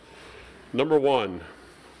Number one.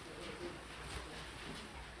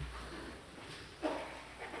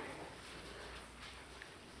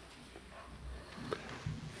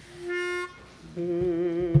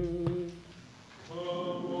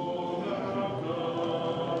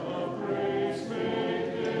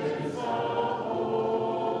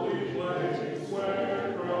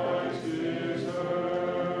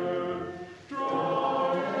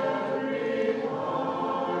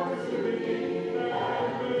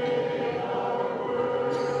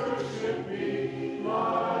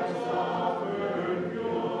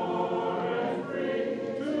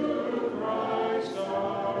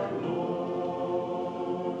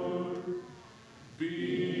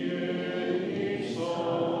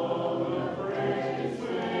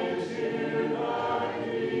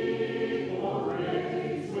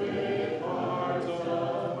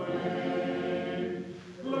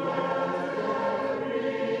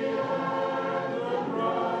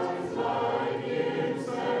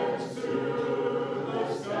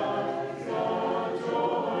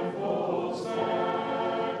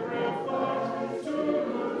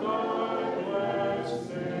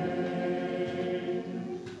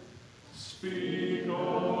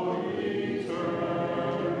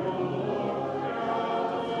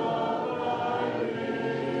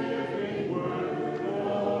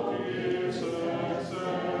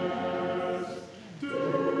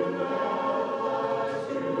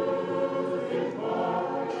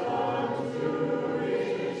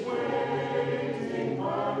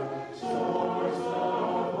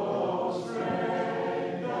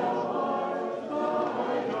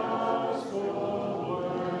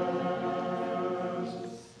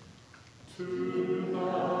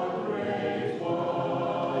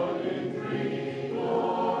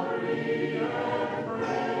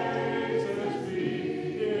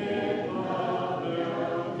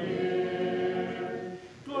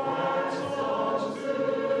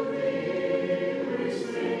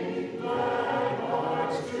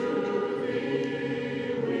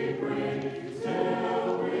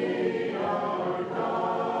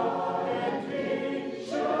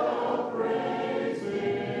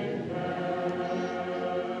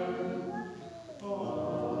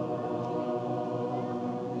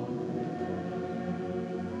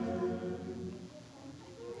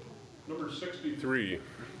 Number 63.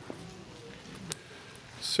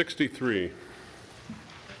 63.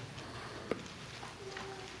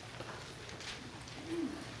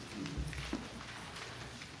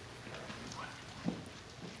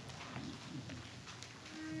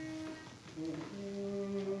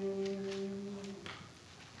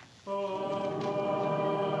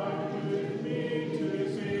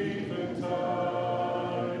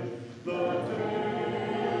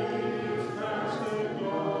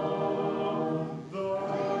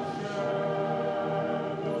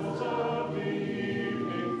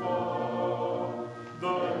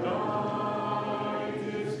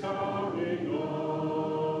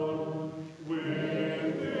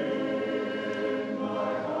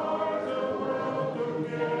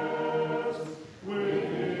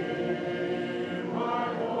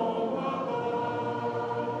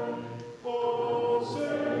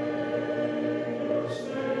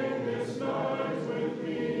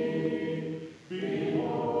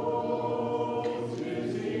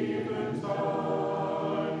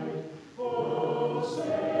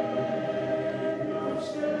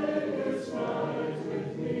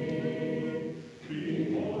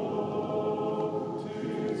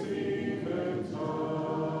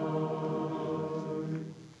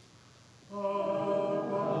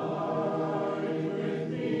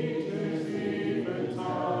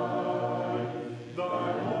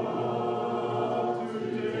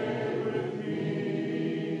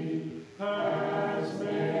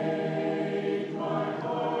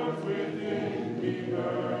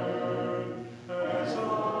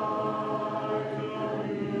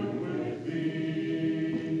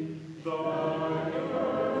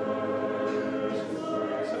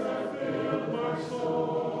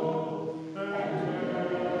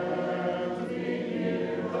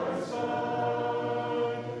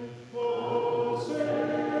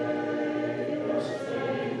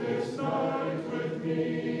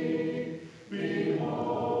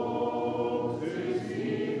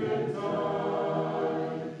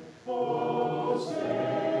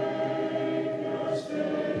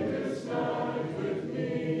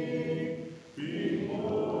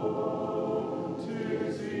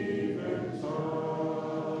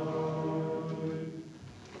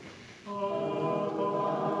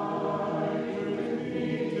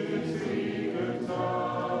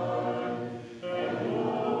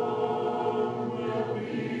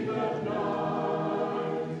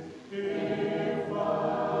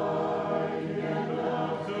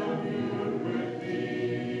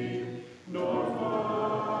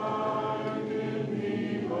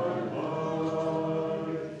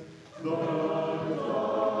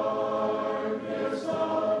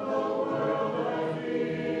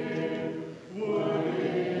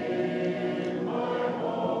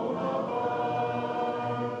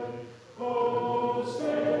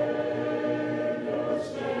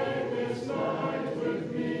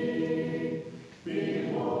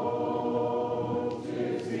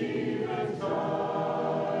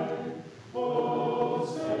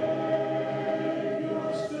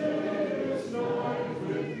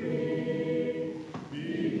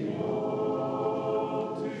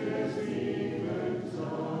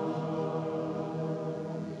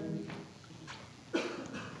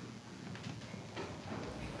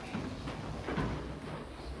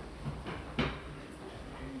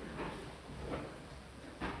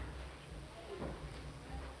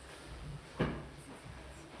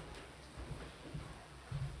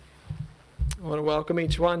 I want to welcome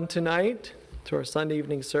each one tonight to our Sunday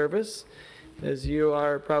evening service. As you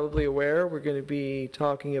are probably aware, we're going to be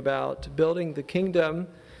talking about building the kingdom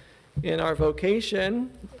in our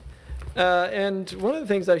vocation. And one of the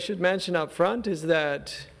things I should mention up front is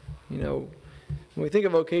that, when we think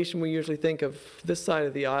of vocation, we usually think of this side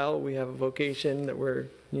of the aisle. We have a vocation that we're,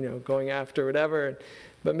 going after, whatever,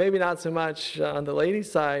 but maybe not so much on the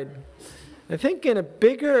ladies' side. I think in a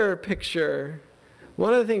bigger picture,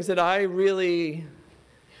 one of the things that I really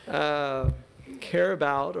care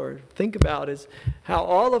about or think about is how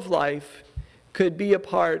all of life could be a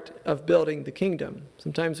part of building the kingdom.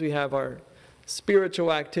 Sometimes we have our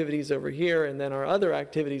spiritual activities over here and then our other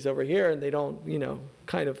activities over here, and they don't,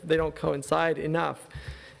 they don't coincide enough.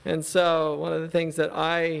 And so one of the things that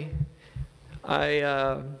I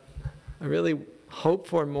really hope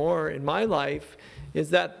for more in my life is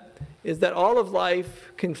that all of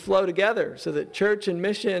life can flow together so that church and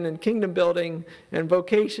mission and kingdom building and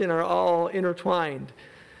vocation are all intertwined.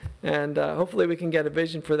 And hopefully we can get a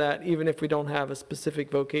vision for that even if we don't have a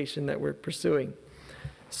specific vocation that we're pursuing.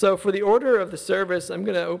 So for the order of the service, I'm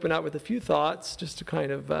going to open up with a few thoughts just to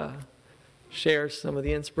kind of share some of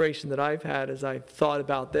the inspiration that I've had as I've thought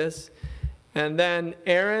about this. And then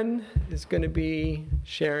Aaron is going to be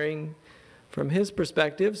sharing from his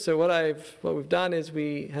perspective. So what we've done is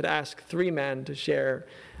we had asked three men to share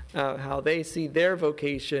how they see their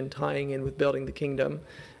vocation tying in with building the kingdom.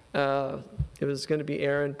 It was going to be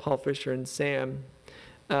Aaron, Paul Fisher, and Sam.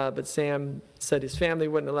 But Sam said his family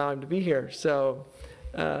wouldn't allow him to be here. So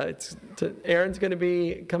Aaron's going to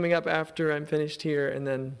be coming up after I'm finished here, and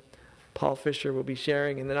then Paul Fisher will be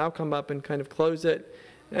sharing, and then I'll come up and kind of close it.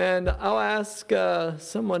 And I'll ask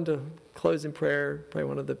someone to close in prayer, probably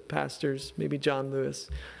one of the pastors, maybe John Lewis.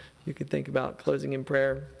 You could think about closing in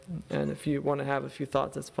prayer. And if you want to have a few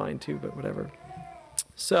thoughts, that's fine too, but whatever.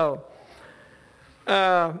 So,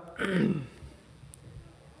 I'm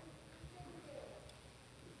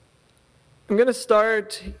going to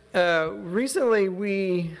start. Recently,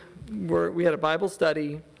 we had a Bible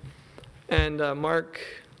study, and Mark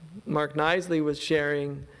Knisley was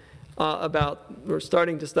sharing we're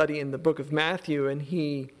starting to study in the book of Matthew, and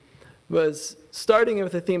he was starting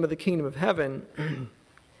with the theme of the kingdom of heaven.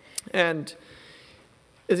 And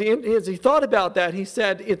as he thought about that, he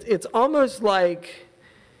said it's almost like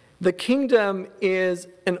the kingdom is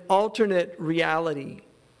an alternate reality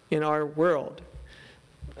in our world,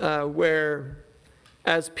 where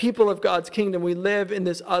as people of God's kingdom, we live in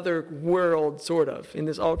this other world, sort of, in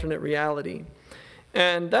this alternate reality.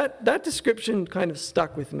 And that description kind of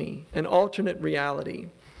stuck with me, an alternate reality.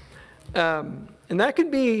 And that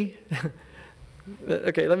can be,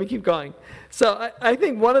 okay, let me keep going. So I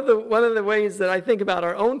think one of the ways that I think about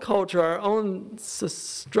our own culture, our own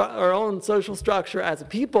social structure as a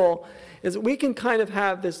people, is that we can kind of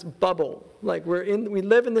have this bubble. Like we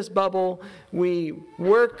live in this bubble, we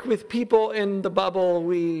work with people in the bubble,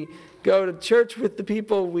 we go to church with the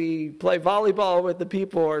people, we play volleyball with the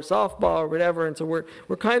people or softball or whatever, and so we're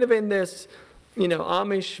kind of in this,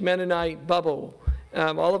 Amish Mennonite bubble.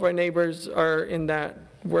 All of our neighbors are in that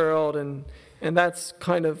world, and that's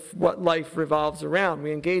kind of what life revolves around.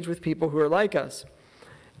 We engage with people who are like us.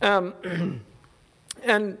 And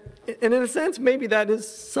in a sense, maybe that is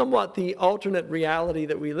somewhat the alternate reality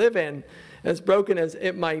that we live in, as broken as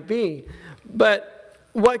it might be. But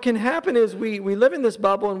what can happen is we live in this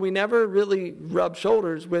bubble and we never really rub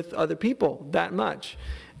shoulders with other people that much.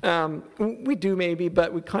 We do maybe,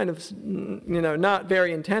 but we kind of, not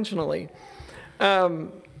very intentionally.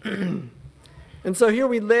 And so here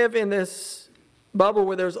we live in this bubble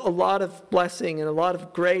where there's a lot of blessing and a lot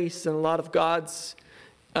of grace and a lot of God's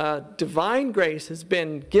divine grace has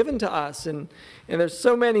been given to us. And there's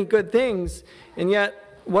so many good things. And yet,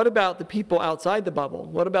 what about the people outside the bubble?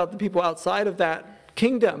 What about the people outside of that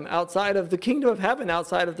kingdom, outside of the kingdom of heaven,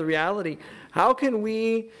 outside of the reality? How can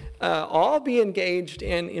we all be engaged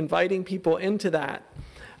in inviting people into that?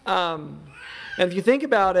 And if you think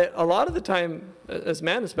about it, a lot of the time, as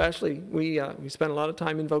men especially, we spend a lot of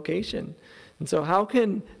time in vocation. And so how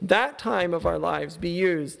can that time of our lives be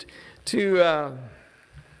used to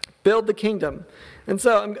build the kingdom? And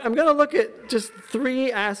so I'm going to look at just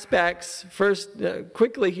three aspects first,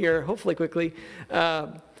 quickly here, hopefully quickly,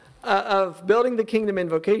 of building the kingdom in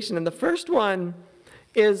vocation. And the first one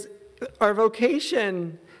is our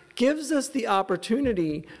vocation gives us the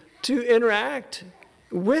opportunity to interact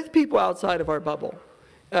with people outside of our bubble.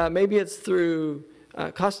 Maybe it's through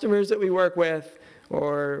customers that we work with,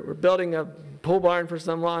 or we're building a pole barn for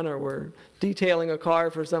someone, or we're detailing a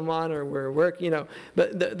car for someone, or we're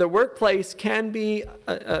but the workplace can be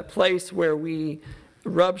a place where we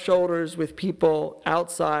rub shoulders with people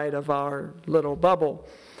outside of our little bubble.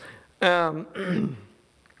 And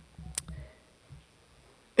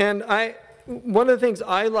one of the things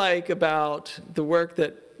I like about the work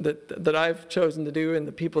that I've chosen to do and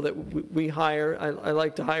the people that we hire, I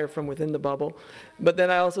like to hire from within the bubble, but then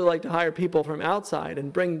I also like to hire people from outside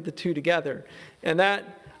and bring the two together. And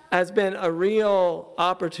that has been a real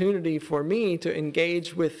opportunity for me to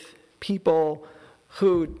engage with people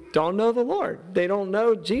who don't know the Lord. They don't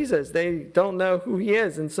know Jesus. They don't know who he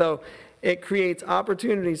is. And so it creates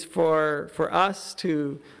opportunities for us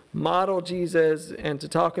to model Jesus and to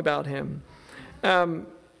talk about him.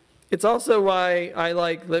 It's also why I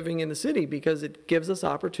like living in the city, because it gives us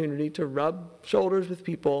opportunity to rub shoulders with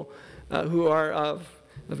people who are of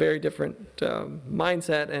a very different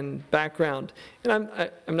mindset and background. And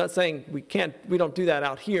I'm not saying we don't do that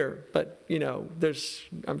out here, but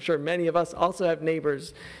I'm sure many of us also have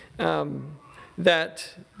neighbors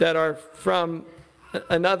that are from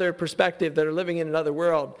another perspective, that are living in another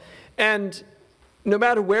world. And no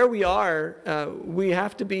matter where we are, we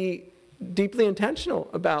have to be deeply intentional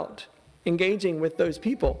about engaging with those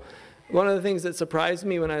people. One of the things that surprised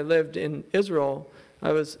me when I lived in Israel,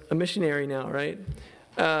 I was a missionary now, right?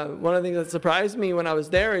 One of the things that surprised me when I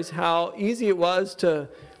was there is how easy it was to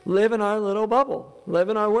live in our little bubble, live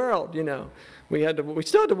in our world. We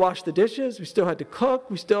still had to wash the dishes, we still had to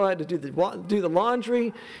cook, we still had to do the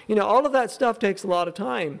laundry. All of that stuff takes a lot of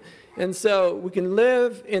time. And so we can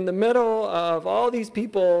live in the middle of all these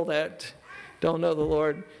people that don't know the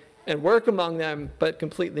Lord and work among them, but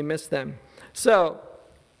completely miss them.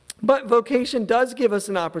 But vocation does give us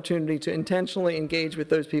an opportunity to intentionally engage with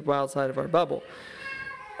those people outside of our bubble.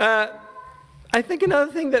 I think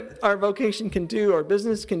another thing that our vocation can do, or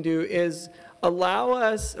business can do, is allow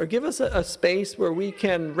us or give us a space where we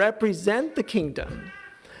can represent the kingdom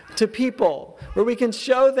to people, where we can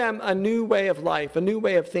show them a new way of life, a new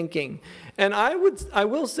way of thinking. And I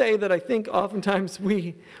will say that I think oftentimes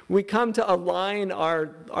we come to align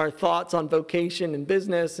our thoughts on vocation and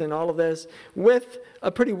business and all of this with a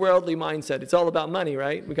pretty worldly mindset. It's all about money,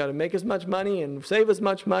 right? We got to make as much money and save as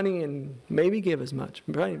much money and maybe give as much.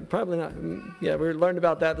 Probably not. Yeah, we learned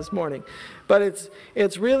about that this morning. But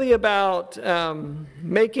it's really about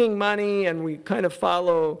making money, and we kind of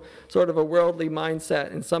follow sort of a worldly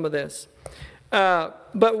mindset in some of this.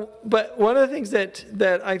 But one of the things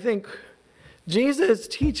that I think Jesus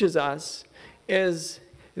teaches us is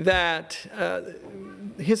that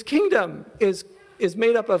his kingdom is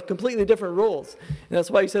made up of completely different rules. And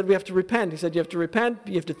that's why he said we have to repent. He said you have to repent,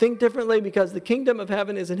 you have to think differently, because the kingdom of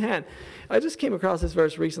heaven is in hand. I just came across this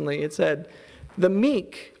verse recently. It said, the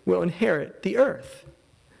meek will inherit the earth.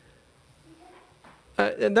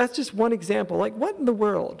 And that's just one example. Like, what in the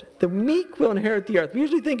world? The meek will inherit the earth. We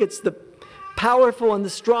usually think it's the powerful and the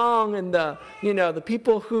strong and the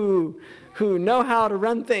people who know how to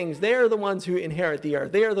run things. They are the ones who inherit the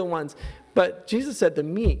earth. They are the ones. But Jesus said the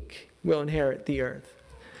meek will inherit the earth.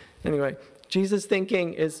 Anyway, Jesus'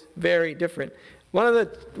 thinking is very different. One of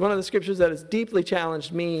the scriptures that has deeply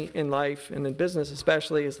challenged me in life and in business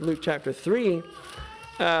especially is Luke chapter 3.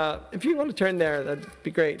 If you want to turn there, that'd be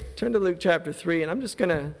great. Turn to Luke chapter 3, and I'm just going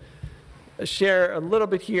to share a little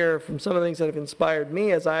bit here from some of the things that have inspired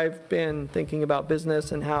me as I've been thinking about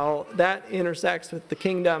business and how that intersects with the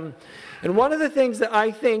kingdom. And one of the things that I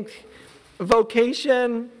think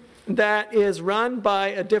vocation that is run by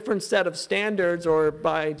a different set of standards, or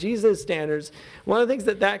by Jesus' standards, one of the things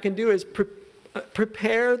that can do is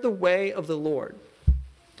prepare the way of the Lord.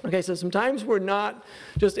 Okay, so sometimes we're not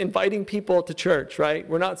just inviting people to church, right?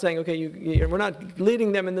 We're not saying, okay, we're not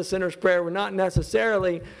leading them in the sinner's prayer. We're not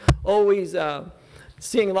necessarily always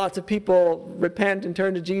seeing lots of people repent and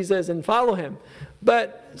turn to Jesus and follow him.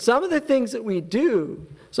 But some of the things that we do,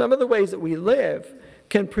 some of the ways that we live,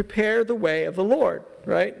 can prepare the way of the Lord,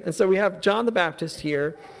 right? And so we have John the Baptist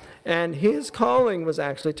here, and his calling was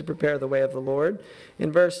actually to prepare the way of the Lord.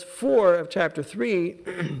 In verse 4 of chapter 3,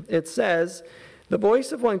 it says, the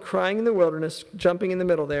voice of one crying in the wilderness, jumping in the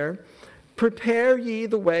middle there, prepare ye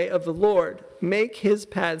the way of the Lord, make his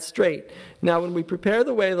paths straight. Now, when we prepare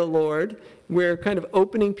the way of the Lord, we're kind of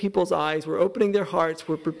opening people's eyes, we're opening their hearts,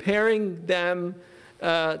 we're preparing them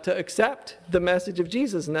to accept the message of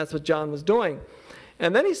Jesus, and that's what John was doing.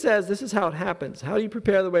 And then he says, this is how it happens. How do you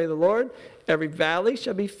prepare the way of the Lord? Every valley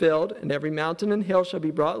shall be filled, and every mountain and hill shall be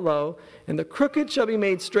brought low, and the crooked shall be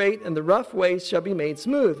made straight, and the rough ways shall be made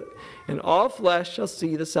smooth, and all flesh shall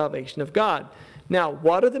see the salvation of God. Now,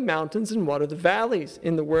 what are the mountains and what are the valleys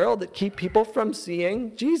in the world that keep people from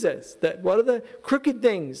seeing Jesus? What are the crooked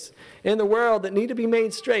things in the world that need to be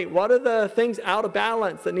made straight? What are the things out of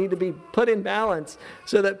balance that need to be put in balance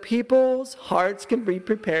so that people's hearts can be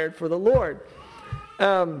prepared for the Lord?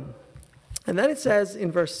 And then it says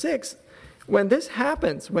in verse 6, when this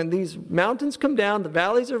happens, when these mountains come down, the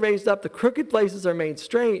valleys are raised up, the crooked places are made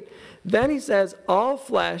straight, then he says, all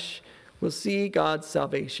flesh will see God's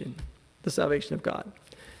salvation, the salvation of God.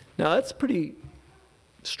 Now that's pretty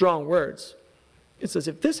strong words. It says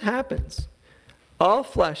if this happens, all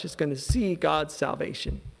flesh is going to see God's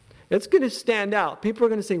salvation. It's going to stand out. People are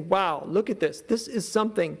going to say, wow, look at this. This is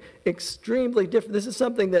something extremely different. This is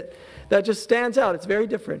something that just stands out. It's very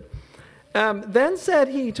different. Then said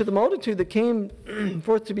he to the multitude that came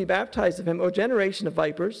forth to be baptized of him, O generation of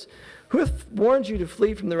vipers, who hath warned you to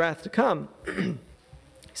flee from the wrath to come? He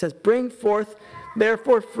says, bring forth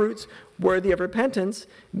therefore fruits worthy of repentance.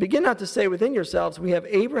 Begin not to say within yourselves, we have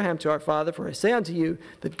Abraham to our father, for I say unto you,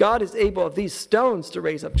 that God is able of these stones to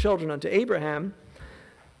raise up children unto Abraham.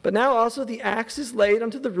 But now also the axe is laid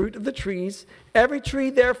unto the root of the trees. Every tree,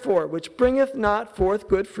 therefore, which bringeth not forth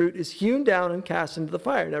good fruit is hewn down and cast into the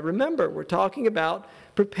fire. Now remember, we're talking about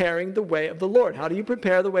preparing the way of the Lord. How do you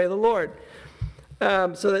prepare the way of the Lord?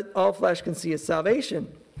 So that all flesh can see his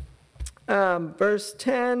salvation. Verse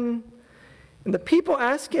 10, and the people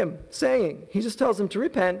ask him, saying, he just tells them to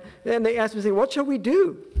repent, and they ask him, saying, what shall we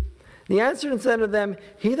do? And he answered and said unto them,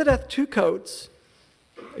 he that hath two coats,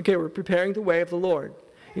 okay, we're preparing the way of the Lord.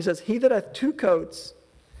 He says, he that hath two coats,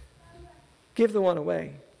 give the one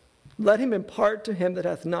away. Let him impart to him that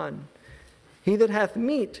hath none. He that hath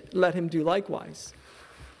meat, let him do likewise.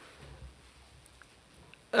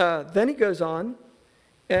 Then he goes on,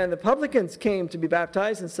 and the publicans came to be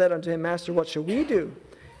baptized and said unto him, Master, what shall we do?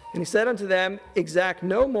 And he said unto them, exact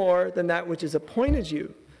no more than that which is appointed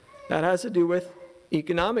you. That has to do with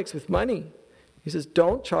economics, with money. He says,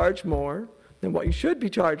 don't charge more than what you should be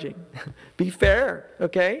charging. Be fair,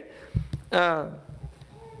 okay?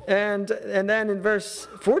 And then in verse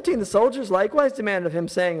 14, the soldiers likewise demanded of him,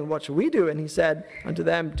 saying, and what shall we do? And he said unto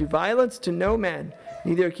them, do violence to no man,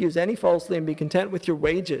 neither accuse any falsely, and be content with your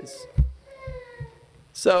wages.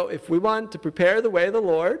 So if we want to prepare the way of the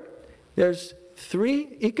Lord, there's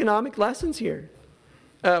 3 economic lessons here.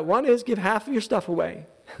 One is give half of your stuff away.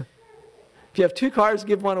 If you have 2 cars,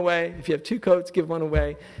 give one away. If you have 2 coats, give one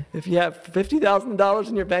away. If you have $50,000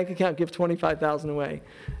 in your bank account, give $25,000 away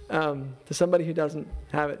to somebody who doesn't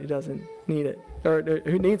have it, who doesn't need it, or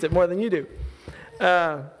who needs it more than you do.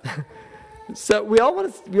 So we all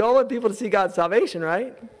want people to see God's salvation,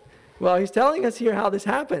 right? Well, he's telling us here how this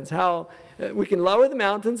happens, how we can lower the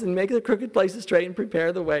mountains and make the crooked places straight and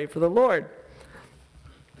prepare the way for the Lord.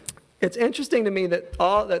 It's interesting to me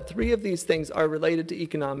that 3 of these things are related to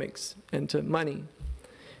economics and to money.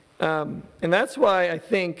 And that's why I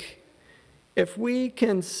think if we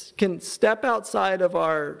can step outside of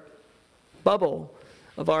our bubble,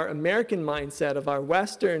 of our American mindset, of our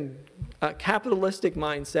Western capitalistic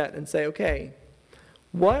mindset, and say, okay,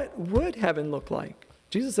 what would heaven look like?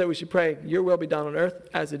 Jesus said we should pray, your will be done on earth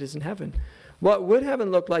as it is in heaven. What would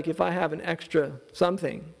heaven look like if I have an extra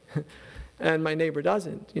something and my neighbor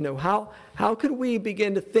doesn't? You know, how could we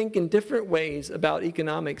begin to think in different ways about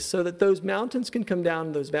economics so that those mountains can come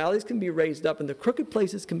down, those valleys can be raised up, and the crooked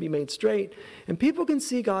places can be made straight, and people can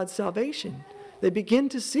see God's salvation? They begin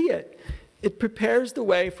to see it. It prepares the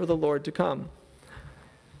way for the Lord to come.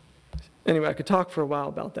 Anyway, I could talk for a while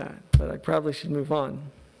about that, but I probably should move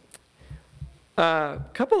on. A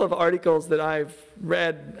couple of articles that I've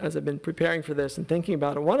read as I've been preparing for this and thinking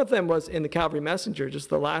about it. One of them was in the Calvary Messenger, just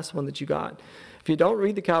the last one that you got. If you don't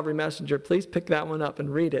read the Calvary Messenger, please pick that one up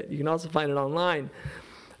and read it. You can also find it online.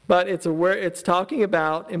 But it's talking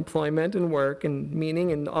about employment and work and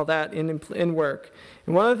meaning and all that in work.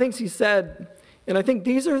 And one of the things he said, and I think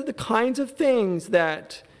these are the kinds of things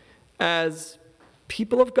that as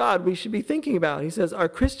people of God we should be thinking about. He says, are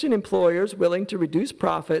Christian employers willing to reduce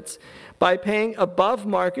profits by paying above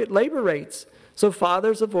market labor rates so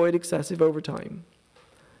fathers avoid excessive overtime?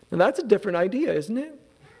 Now that's a different idea, isn't it?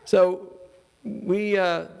 So we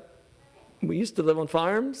used to live on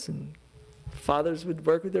farms and fathers would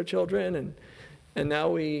work with their children, and now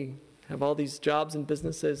we have all these jobs and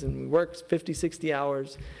businesses and we work 50, 60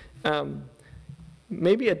 hours.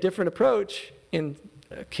 Maybe a different approach, in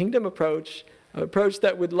a kingdom approach, an approach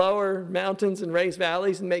that would lower mountains and raise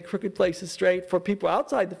valleys and make crooked places straight for people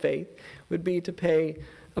outside the faith, would be to pay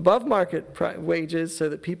above market wages so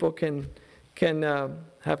that people can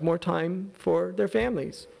have more time for their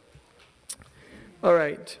families. All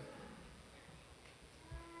right.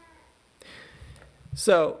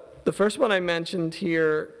 So the first one I mentioned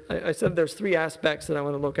here, I said there's three aspects that I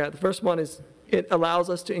want to look at. The first one is it allows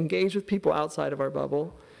us to engage with people outside of our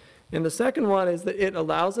bubble. And the second one is that it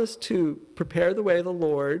allows us to prepare the way of the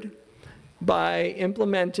Lord by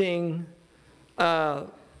implementing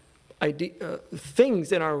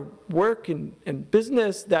things in our work and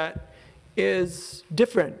business that is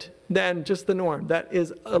different than just the norm, that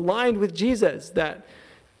is aligned with Jesus, that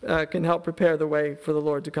can help prepare the way for the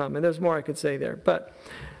Lord to come. And there's more I could say there. But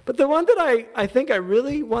the one that I think I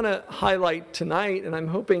really want to highlight tonight, and I'm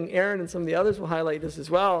hoping Aaron and some of the others will highlight this as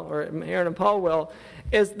well, or Aaron and Paul will,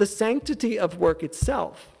 is the sanctity of work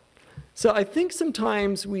itself. So I think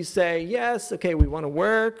sometimes we say, yes, okay, we want to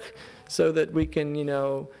work so that we can,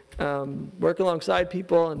 work alongside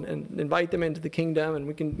people and invite them into the kingdom, and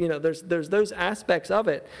we can, there's those aspects of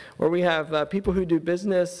it where we have people who do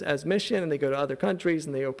business as mission, and they go to other countries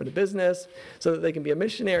and they open a business so that they can be a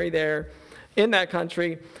missionary there in that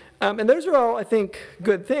country. And those are all, I think,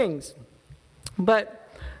 good things. But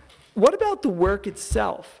what about the work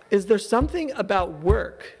itself? Is there something about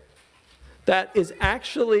work that is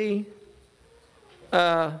actually,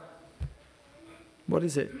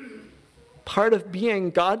 part of being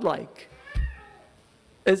godlike?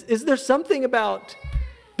 Is there something about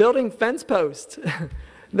building fence posts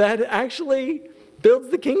that actually builds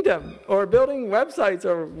the kingdom, or building websites,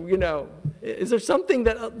 or, is there something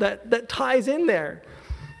that ties in there?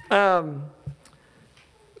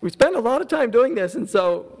 We spend a lot of time doing this, and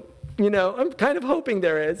so, I'm kind of hoping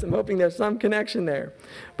there is. I'm hoping there's some connection there.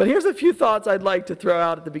 But here's a few thoughts I'd like to throw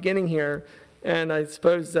out at the beginning here, and I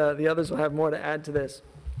suppose the others will have more to add to this.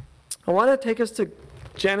 I want to take us to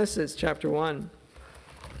Genesis chapter 1.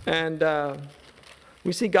 And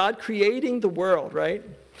we see God creating the world, right?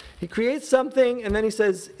 He creates something, and then he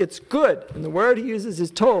says, it's good. And the word he uses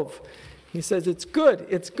is tov. He says, it's good,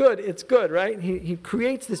 it's good, it's good, right? He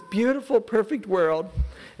creates this beautiful, perfect world.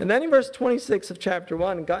 And then in verse 26 of chapter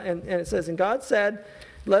 1, and it says, and God said,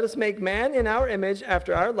 let us make man in our image,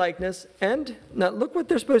 after our likeness. And now look what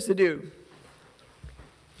they're supposed to do.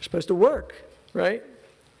 They're supposed to work, right?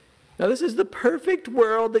 Now this is the perfect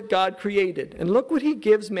world that God created. And look what he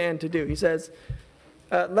gives man to do. He says,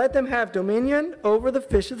 let them have dominion over the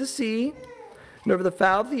fish of the sea, and over the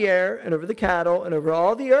fowl of the air, and over the cattle, and over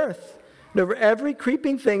all the earth, and over every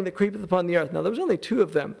creeping thing that creepeth upon the earth. Now there was only two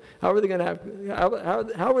of them. How were they going to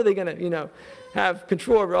have? How were they going to, have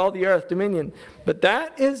control over all the earth, dominion? But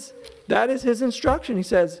that is his instruction. He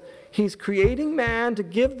says he's creating man to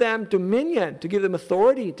give them dominion, to give them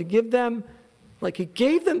authority, to give them, like he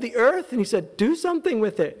gave them the earth, and he said, do something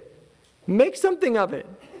with it, make something of it,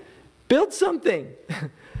 build something.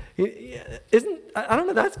 I don't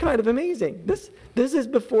know, that's kind of amazing. This is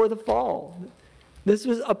before the fall. This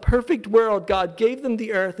was a perfect world. God gave them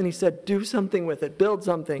the earth, and he said, do something with it, build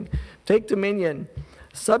something, take dominion,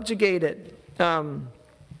 subjugate it,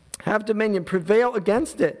 have dominion, prevail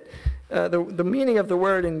against it. The meaning of the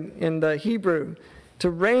word in the Hebrew, to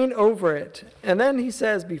reign over it. And then he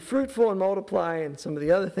says, be fruitful and multiply, and some of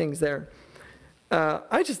the other things there.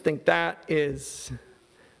 I just think that is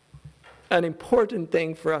an important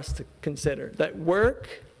thing for us to consider, that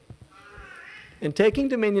work and taking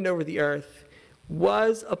dominion over the earth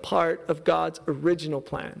was a part of God's original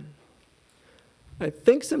plan. I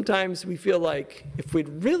think sometimes we feel like if we'd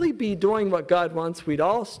really be doing what God wants, we'd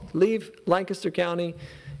all leave Lancaster County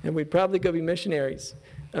and we'd probably go be missionaries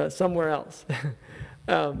somewhere else.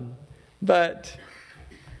 But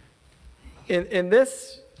in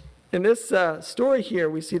this story here,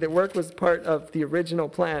 we see that work was part of the original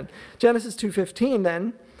plan. Genesis 2:15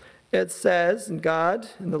 then, it says, and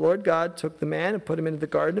the Lord God took the man and put him into the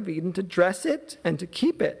Garden of Eden to dress it and to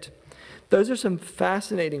keep it. Those are some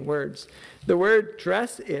fascinating words. The word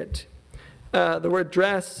dress it, the word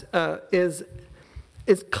dress is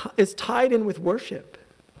tied in with worship.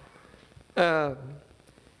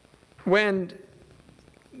 When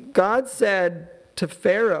God said to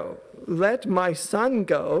Pharaoh, let my son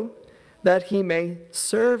go, that he may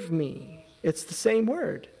serve me. It's the same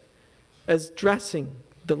word as dressing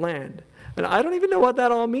the land. And I don't even know what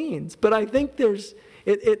that all means, but I think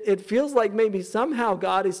it feels like maybe somehow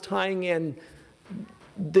God is tying in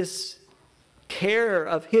this care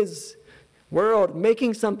of his world,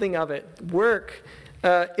 making something of it. Work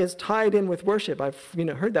is tied in with worship. I've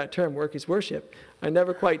heard that term, work is worship. I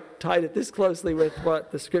never quite tied it this closely with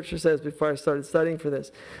what the scripture says before I started studying for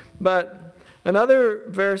this. But another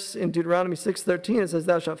verse in Deuteronomy 6:13, it says,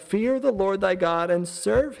 thou shalt fear the Lord thy God and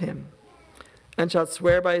serve him, and shalt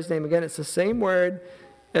swear by his name. Again, it's the same word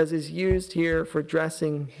as is used here for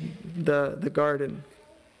dressing the garden.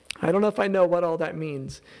 I don't know if I know what all that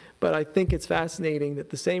means, But I think it's fascinating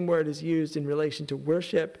that the same word is used in relation to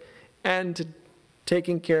worship and to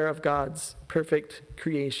taking care of God's perfect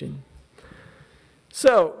creation.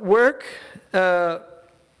 So, work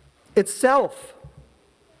itself,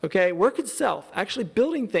 okay, work itself, actually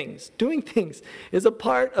building things, doing things, is a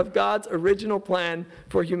part of God's original plan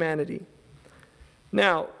for humanity.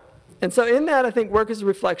 Now, and so in that, I think work is a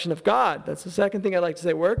reflection of God. That's the second thing I'd like to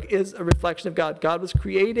say. Work is a reflection of God. God was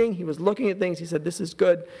creating. He was looking at things. He said, this is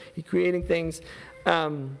good. He's creating things.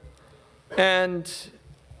 And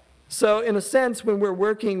so in a sense, when we're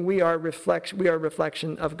working, we are a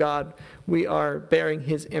reflection of God. We are bearing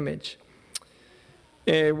his image.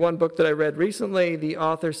 In one book that I read recently, the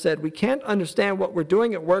author said, we can't understand what we're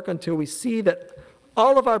doing at work until we see that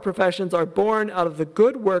all of our professions are born out of the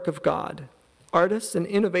good work of God. Artists and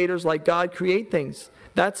innovators like God create things.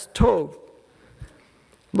 That's Tov.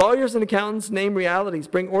 Lawyers and accountants name realities,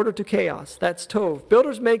 bring order to chaos. That's Tov.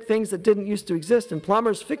 Builders make things that didn't used to exist, and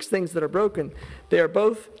plumbers fix things that are broken. They are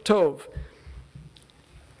both Tov.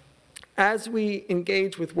 As we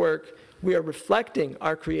engage with work, we are reflecting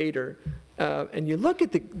our Creator. And you look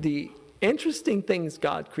at the interesting things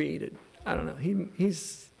God created. I don't know.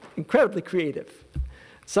 He's incredibly creative.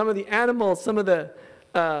 Some of the animals,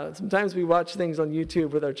 sometimes we watch things on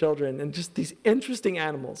YouTube with our children, and just these interesting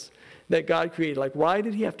animals that God created. Like, why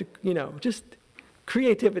did he have to, just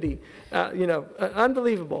creativity,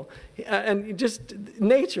 unbelievable. And just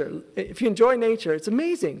nature. If you enjoy nature, it's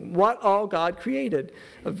amazing what all God created.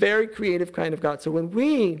 A very creative kind of God. So when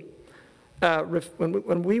we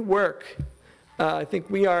work, I think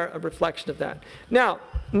we are a reflection of that. Now,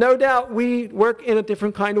 no doubt we work in a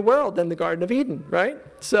different kind of world than the Garden of Eden, right?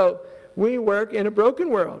 So we work in a broken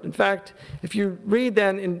world. In fact, if you read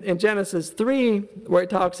then in Genesis 3, where it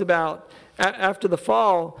talks about after the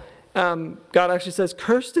fall, God actually says,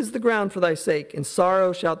 cursed is the ground for thy sake, in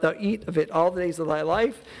sorrow shalt thou eat of it all the days of thy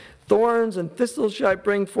life. Thorns and thistles shall I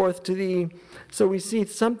bring forth to thee. So we see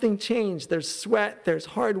something change. There's sweat, there's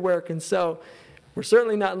hard work, and so we're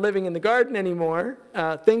certainly not living in the garden anymore.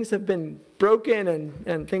 Things have been broken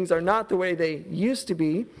and things are not the way they used to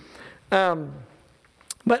be.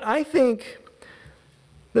 But I think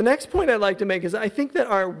the next point I'd like to make is I think that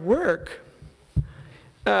our work,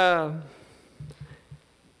 as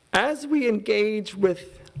we engage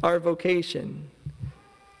with our vocation,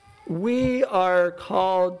 we are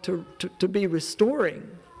called to be restoring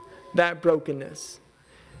that brokenness.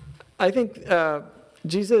 I think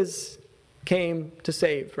Jesus came to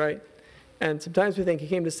save, right? And sometimes we think he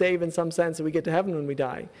came to save in some sense that we get to heaven when we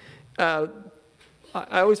die.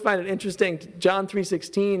 I always find it interesting, John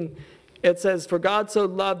 3:16, it says, for God so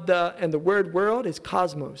loved and the word world is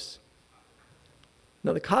cosmos.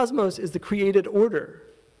 Now the cosmos is the created order.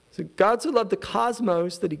 So God so loved the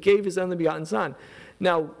cosmos that he gave his only begotten son.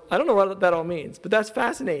 Now, I don't know what that all means, but that's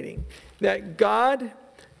fascinating. That God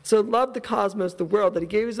so loved the cosmos, the world, that he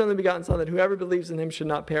gave his only begotten son, that whoever believes in him should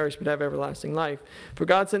not perish but have everlasting life. For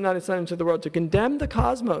God sent not his son into the world to condemn the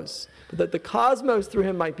cosmos, but that the cosmos through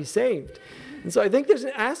him might be saved. And so I think there's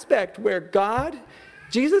an aspect where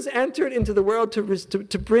Jesus entered into the world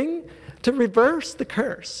to reverse the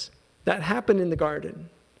curse that happened in the garden,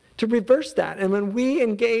 to reverse that. And when we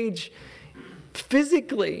engage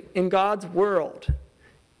physically in God's world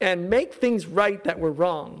and make things right that were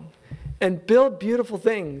wrong and build beautiful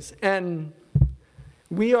things, and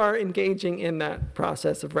we are engaging in that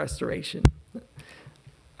process of restoration.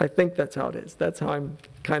 I think that's how it is. That's how I'm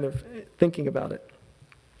kind of thinking about it.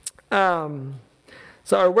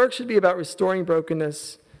 So our work should be about restoring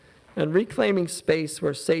brokenness and reclaiming space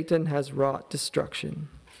where Satan has wrought destruction.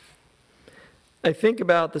 I think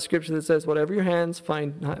about the scripture that says, whatever your hand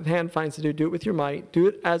finds to do, do it with your might. Do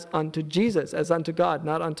it as unto Jesus, as unto God,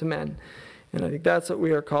 not unto men. And I think that's what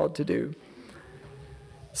we are called to do.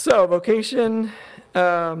 So vocation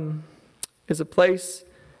is a place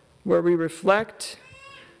where we reflect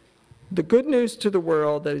the good news to the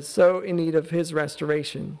world that is so in need of his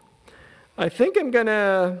restoration. I think I'm going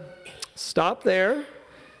to stop there.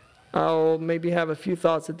 I'll maybe have a few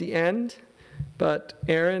thoughts at the end. But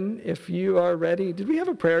Aaron, if you are ready, did we have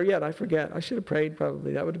a prayer yet? I forget. I should have prayed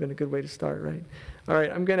probably. That would have been a good way to start, right? All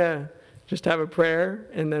right, I'm going to just have a prayer,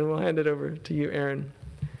 and then we'll hand it over to you, Aaron.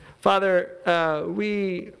 Father,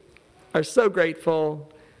 we are so grateful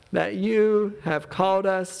that you have called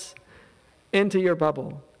us into your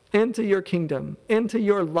bubble, into your kingdom, into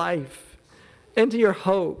your life, into your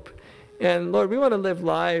hope. And Lord, we want to live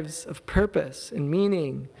lives of purpose and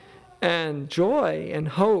meaning and joy and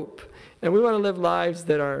hope. And we want to live lives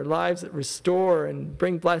that are lives that restore and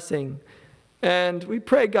bring blessing. And we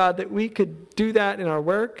pray, God, that we could do that in our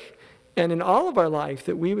work and in all of our life,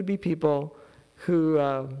 that we would be people who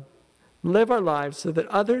live our lives so that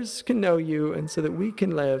others can know you and so that we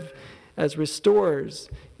can live as restorers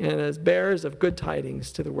and as bearers of good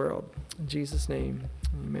tidings to the world. In Jesus' name,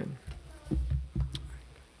 amen.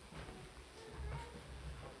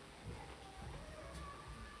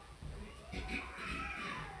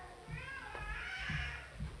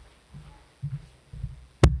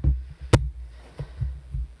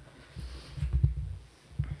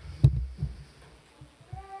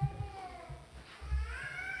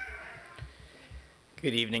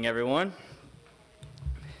 Good evening, everyone.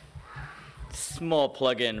 Small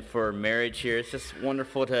plug-in for marriage here. It's just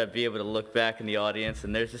wonderful to be able to look back in the audience,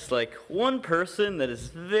 and there's just like one person that is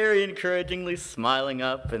very encouragingly smiling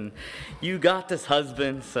up, and you got this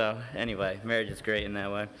husband. So anyway, marriage is great in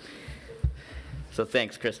that way. So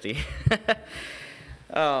thanks, Christy.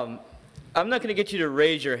 I'm not going to get you to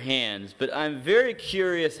raise your hands, but I'm very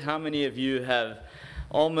curious how many of you have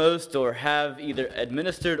almost or have either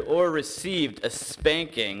administered or received a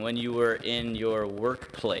spanking when you were in your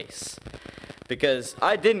workplace. Because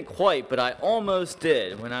I didn't quite, but I almost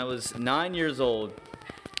did. When I was 9 years old,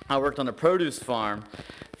 I worked on a produce farm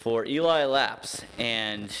for Eli Lapps,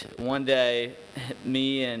 and one day,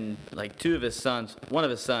 me and like one of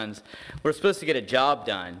his sons, were supposed to get a job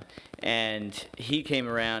done. And he came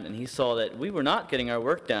around and he saw that we were not getting our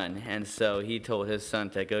work done. And so he told his son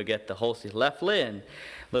to go get the hose left lid. A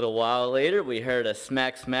little while later, we heard a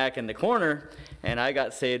smack smack in the corner, and I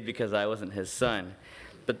got saved because I wasn't his son.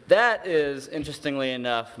 But that is, interestingly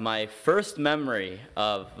enough, my first memory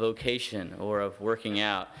of vocation or of working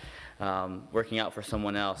out for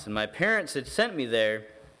someone else. And my parents had sent me there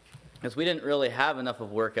because we didn't really have enough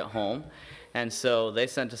of work at home. And so they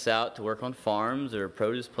sent us out to work on farms or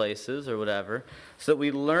produce places or whatever, so that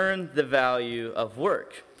we learned the value of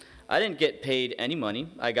work. I didn't get paid any money.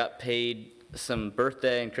 I got paid some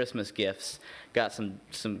birthday and Christmas gifts, got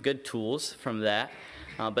some good tools from that,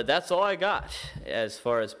 but that's all I got as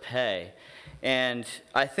far as pay. And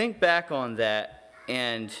I think back on that,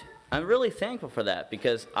 and I'm really thankful for that,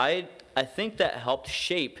 because I think that helped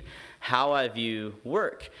shape how I view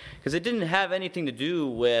work, because it didn't have anything to do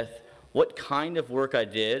with what kind of work I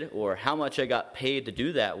did or how much I got paid to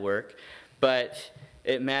do that work, but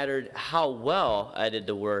it mattered how well I did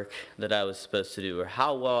the work that I was supposed to do, or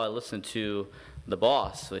how well I listened to the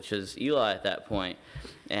boss, which is Eli at that point,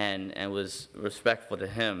 and was respectful to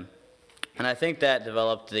him. And I think that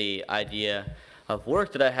developed the idea of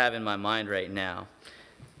work that I have in my mind right now.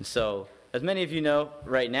 And so, as many of you know,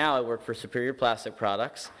 right now I work for Superior Plastic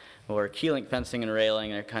Products, or Keylink Fencing and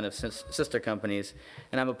Railing, they're kind of sister companies.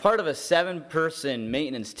 And I'm a part of a 7-person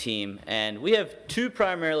maintenance team, and we have two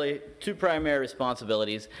primary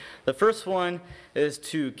responsibilities. The first one is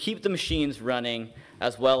to keep the machines running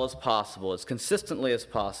as well as possible, as consistently as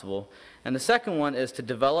possible. And the second one is to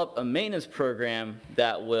develop a maintenance program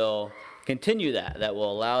that will continue that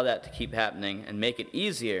will allow that to keep happening and make it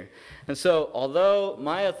easier. And so, although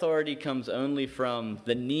my authority comes only from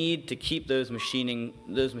the need to keep those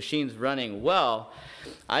machines running well,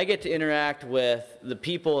 I get to interact with the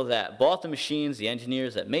people that bought the machines, the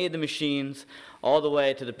engineers that made the machines, all the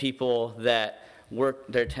way to the people that work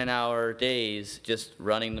their 10-hour days just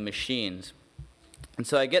running the machines. And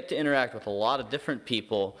so I get to interact with a lot of different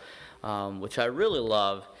people, which I really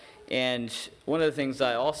love. And one of the things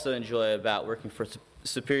I also enjoy about working for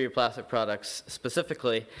Superior Plastic Products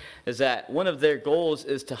specifically is that one of their goals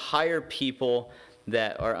is to hire people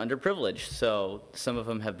that are underprivileged. So some of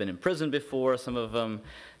them have been in prison before, some of them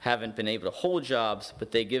haven't been able to hold jobs,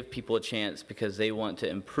 but they give people a chance because they want to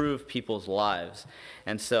improve people's lives.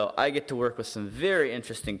 And so I get to work with some very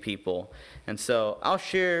interesting people. And so I'll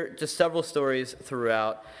share just several stories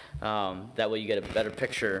throughout, that way you get a better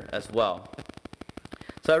picture as well.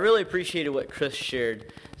 So I really appreciated what Chris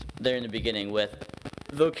shared there in the beginning with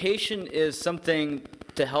vocation is something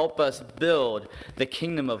to help us build the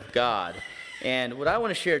kingdom of God. And what I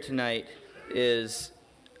want to share tonight is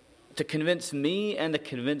to convince me and to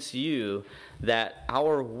convince you that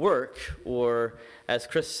our work, or as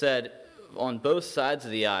Chris said, on both sides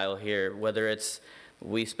of the aisle here, whether it's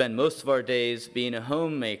we spend most of our days being a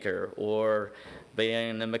homemaker or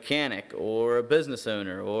being a mechanic or a business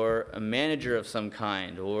owner or a manager of some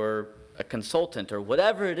kind or a consultant or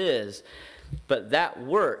whatever it is, but that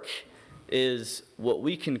work is what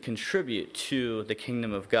we can contribute to the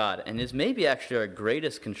kingdom of God, and is maybe actually our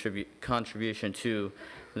greatest contribution to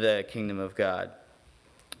the kingdom of God.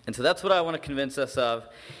 And so that's what I want to convince us of.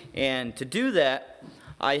 And to do that,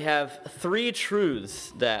 I have 3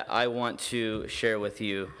 truths that I want to share with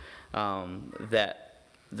you that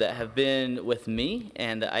that have been with me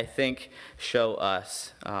and that I think show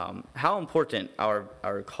us how important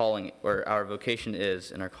our calling or our vocation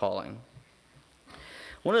is in our calling.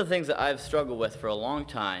 One of the things that I've struggled with for a long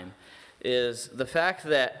time is the fact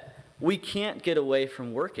that we can't get away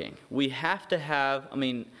from working. We have to have,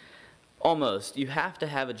 you have to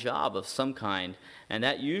have a job of some kind, and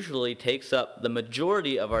that usually takes up the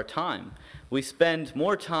majority of our time. We spend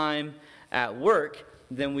more time at work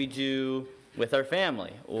than we do with our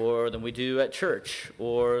family, or than we do at church,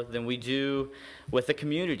 or than we do with the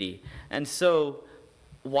community. And so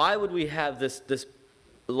why would we have this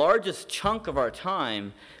largest chunk of our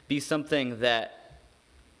time be something that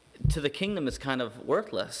to the kingdom is kind of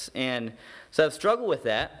worthless? And so I've struggled with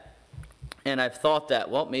that, and I've thought that,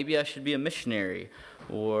 well, maybe I should be a missionary,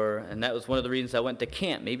 and that was one of the reasons I went to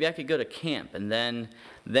camp. Maybe I could go to camp, and then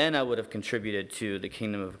I would have contributed to the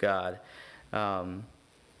kingdom of God.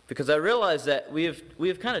 Because I realized that we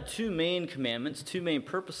have kind of two main commandments, two main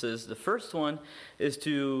purposes. The first one is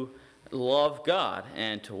to love God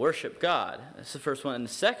and to worship God. That's the first one. And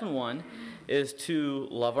the second one is to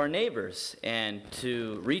love our neighbors and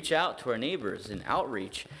to reach out to our neighbors in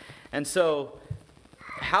outreach. And so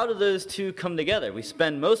how do those two come together? We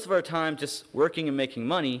spend most of our time just working and making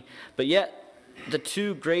money, but yet the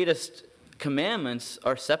two greatest commandments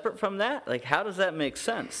are separate from that? Like, how does that make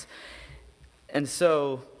sense? And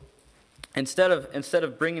so instead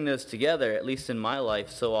of bringing those together, at least in my life,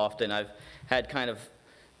 so often I've had kind of,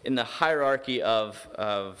 in the hierarchy of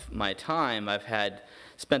my time, I've had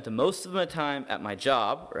spent the most of my time at my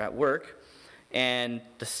job or at work, and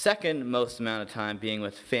the second most amount of time being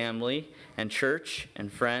with family and church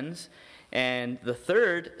and friends, and the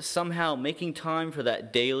third somehow making time for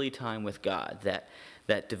that daily time with God,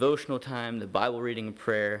 that devotional time, the Bible reading and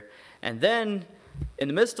prayer. And then in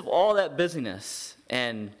the midst of all that busyness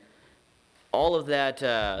and all of that,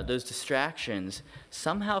 those distractions,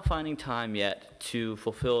 somehow finding time yet to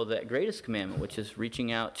fulfill that greatest commandment, which is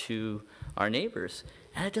reaching out to our neighbors.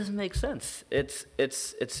 And it doesn't make sense. It's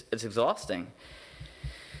exhausting.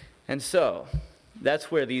 And so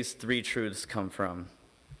that's where these three truths come from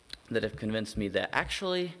that have convinced me that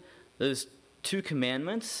actually those two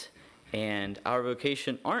commandments and our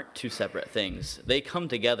vocation aren't two separate things. They come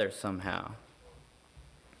together somehow.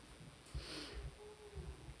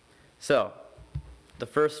 So, the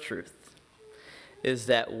first truth is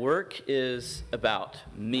that work is about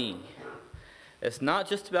me. It's not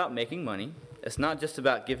just about making money. It's not just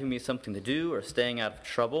about giving me something to do or staying out of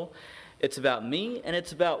trouble. It's about me, and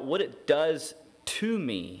it's about what it does to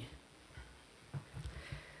me.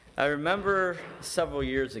 I remember several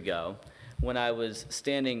years ago when I was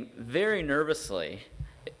standing very nervously,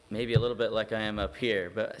 maybe a little bit like I am up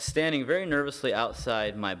here, but standing very nervously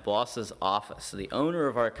outside my boss's office, the owner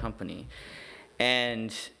of our company.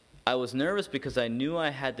 And I was nervous because I knew I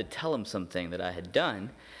had to tell him something that I had done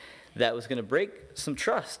that was going to break some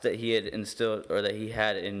trust that he had instilled or that he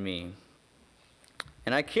had in me.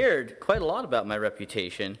 And I cared quite a lot about my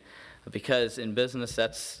reputation because in business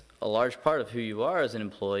that's a large part of who you are as an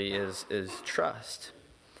employee is trust.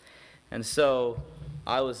 And so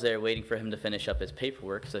I was there waiting for him to finish up his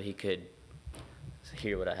paperwork so he could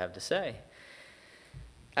hear what I have to say.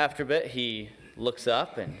 After a bit, he looks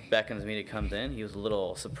up and beckons me to come in. He was a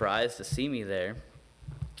little surprised to see me there,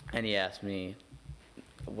 and he asked me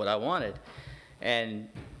what I wanted. And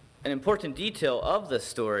an important detail of this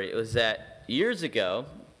story was that years ago,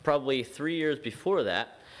 probably 3 years before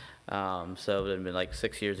that, so it would have been like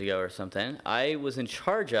 6 years ago or something, I was in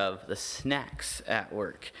charge of the snacks at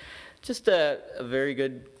work. Just a very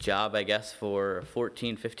good job, I guess, for a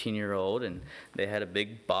 14, 15-year-old, and they had a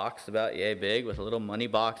big box about yay big with a little money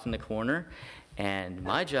box in the corner, and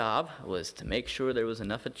my job was to make sure there was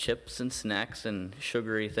enough of chips and snacks and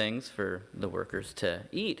sugary things for the workers to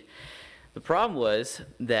eat. The problem was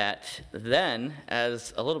that then,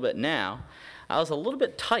 as a little bit now, I was a little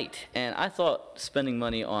bit tight, and I thought spending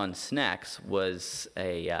money on snacks was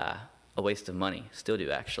a waste of money. Still do,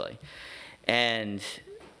 actually. And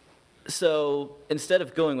so instead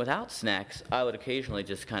of going without snacks, I would occasionally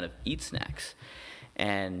just kind of eat snacks.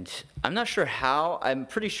 And I'm not sure how. I'm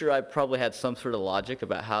pretty sure I probably had some sort of logic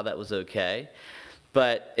about how that was okay,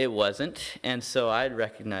 but it wasn't. And so I'd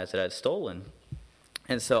recognized that I'd stolen.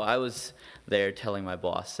 And so I was there telling my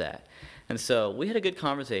boss that. And so we had a good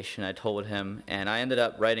conversation. I told him, and I ended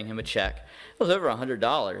up writing him a check. It was over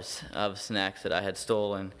 $100 of snacks that I had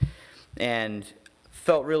stolen, and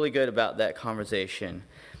felt really good about that conversation.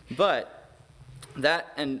 But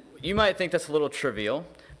that, and you might think that's a little trivial,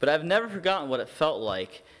 but I've never forgotten what it felt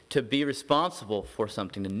like to be responsible for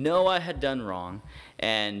something, to know I had done wrong,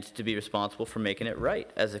 and to be responsible for making it right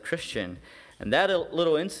as a Christian. And that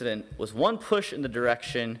little incident was one push in the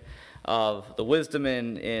direction of the wisdom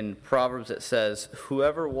in Proverbs that says,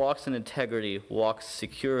 whoever walks in integrity walks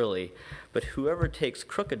securely, but whoever takes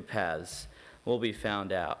crooked paths will be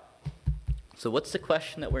found out. So what's the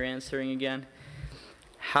question that we're answering again?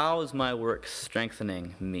 How is my work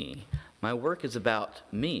strengthening me? My work is about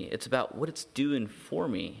me. It's about what it's doing for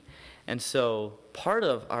me. And so part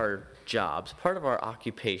of our jobs, part of our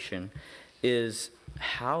occupation is,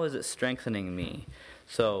 how is it strengthening me?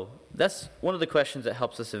 So that's one of the questions that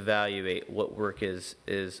helps us evaluate what work is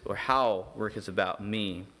or how work is about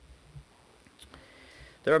me.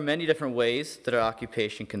 There are many different ways that our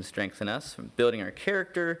occupation can strengthen us, from building our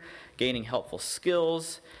character, gaining helpful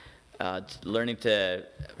skills, learning to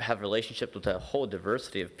have relationships with a whole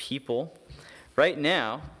diversity of people. Right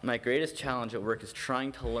now, my greatest challenge at work is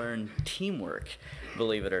trying to learn teamwork,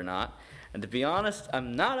 believe it or not. And to be honest,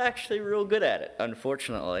 I'm not actually real good at it,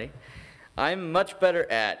 unfortunately. I'm much better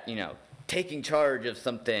at, taking charge of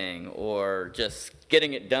something or just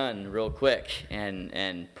getting it done real quick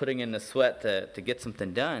and putting in the sweat to get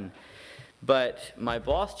something done. But my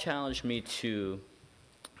boss challenged me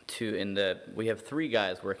we have 3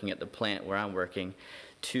 guys working at the plant where I'm working,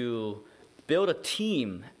 to build a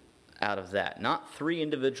team out of that. Not 3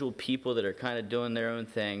 individual people that are kind of doing their own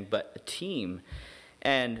thing, but a team.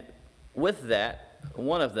 And with that,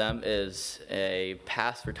 one of them is a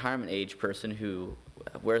past retirement age person who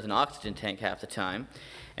wears an oxygen tank half the time,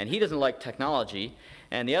 and he doesn't like technology.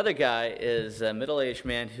 And the other guy is a middle-aged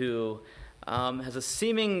man who has a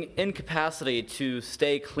seeming incapacity to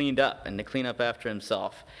stay cleaned up and to clean up after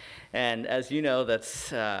himself. And as you know,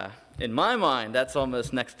 that's, in my mind, that's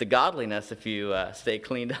almost next to godliness if you stay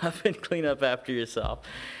cleaned up and clean up after yourself.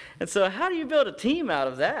 And so how do you build a team out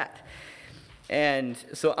of that? And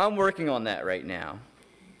so I'm working on that right now.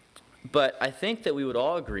 But I think that we would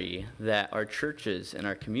all agree that our churches and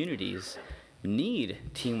our communities need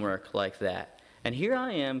teamwork like that. And here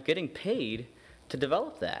I am getting paid to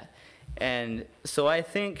develop that. And so I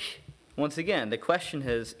think, once again, the question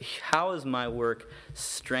is, how is my work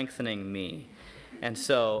strengthening me? And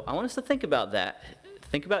so I want us to think about that.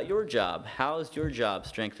 Think about your job. How is your job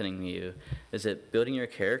strengthening you? Is it building your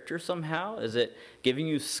character somehow? Is it giving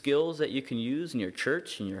you skills that you can use in your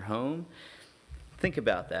church, in your home? Think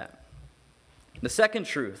about that. The second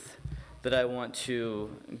truth that I want to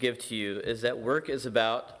give to you is that work is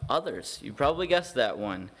about others. You probably guessed that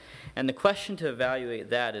one. And the question to evaluate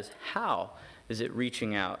that is, how is it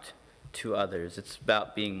reaching out to others? It's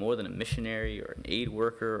about being more than a missionary or an aid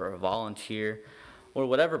worker or a volunteer or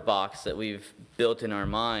whatever box that we've built in our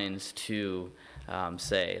minds to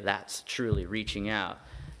say that's truly reaching out.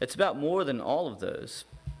 It's about more than all of those.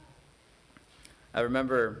 I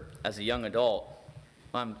remember as a young adult,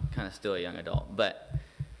 well, I'm kind of still a young adult, but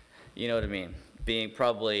you know what I mean, being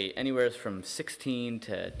probably anywhere from 16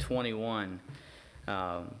 to 21,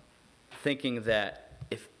 thinking that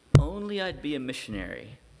if only I'd be a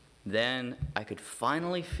missionary, then I could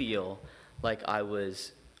finally feel like I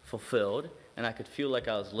was fulfilled and I could feel like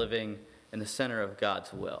I was living in the center of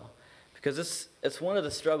God's will. Because it's one of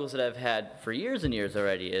the struggles that I've had for years and years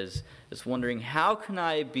already is wondering, how can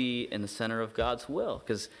I be in the center of God's will?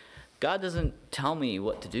 Because God doesn't tell me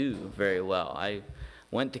what to do very well. I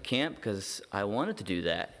went to camp because I wanted to do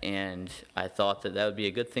that, and I thought that would be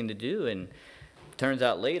a good thing to do, and it turns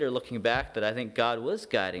out later, looking back, that I think God was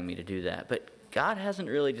guiding me to do that. But God hasn't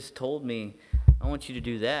really just told me, I want you to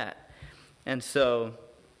do that. And so,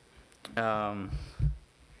 wow,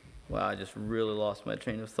 I just really lost my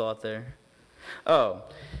train of thought there. Oh,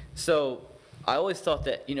 so I always thought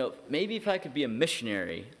that, maybe if I could be a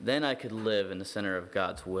missionary, then I could live in the center of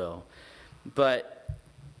God's will. But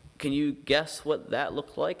can you guess what that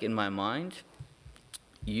looked like in my mind?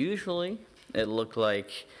 Usually, it looked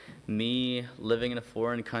like me living in a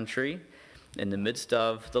foreign country in the midst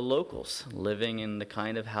of the locals, living in the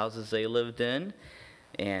kind of houses they lived in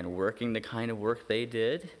and working the kind of work they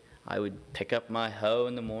did. I would pick up my hoe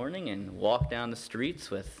in the morning and walk down the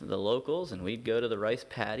streets with the locals, and we'd go to the rice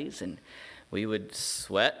paddies, and we would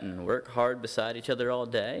sweat and work hard beside each other all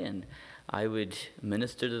day, and I would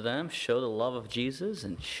minister to them, show the love of Jesus,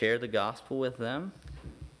 and share the gospel with them.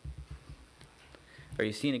 Are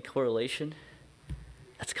you seeing a correlation?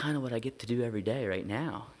 That's kind of what I get to do every day right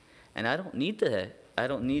now. And I don't need to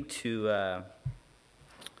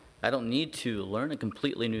learn a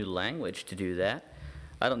completely new language to do that.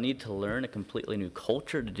 I don't need to learn a completely new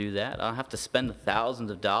culture to do that. I don't have to spend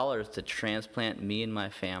thousands of dollars to transplant me and my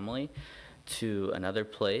family to another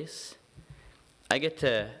place. I get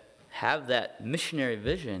to have that missionary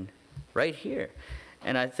vision right here.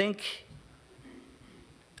 And I think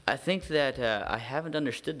that I haven't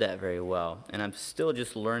understood that very well, and I'm still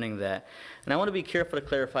just learning that. And I want to be careful to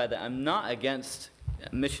clarify that I'm not against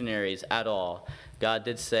missionaries at all. God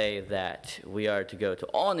did say that we are to go to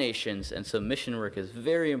all nations, and so mission work is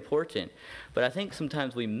very important. But I think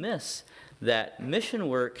sometimes we miss that mission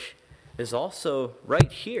work is also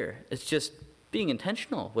right here. It's just being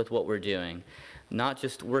intentional with what we're doing, not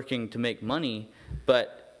just working to make money,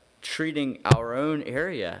 but treating our own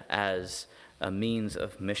area as a means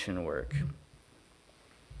of mission work.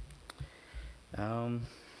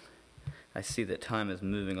 I see that time is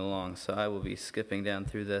moving along, so I will be skipping down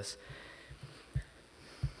through this.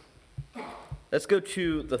 Let's go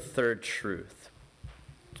to the third truth.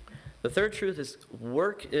 The third truth is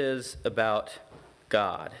work is about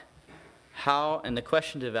God. How, and the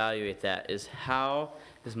question to evaluate that is, how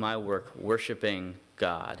is my work worshiping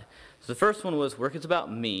God? So the first one was work is about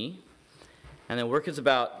me, and then work is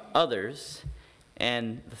about others,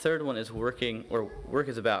 and the third one is work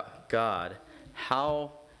is about God.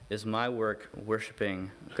 How is my work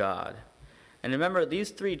worshiping God? And remember, these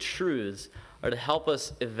three truths are to help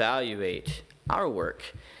us evaluate our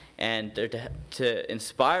work, and they're to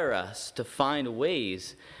inspire us to find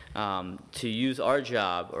ways to use our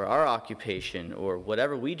job or our occupation or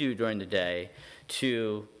whatever we do during the day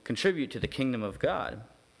to contribute to the kingdom of God.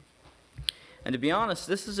 And to be honest,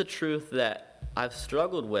 this is a truth that I've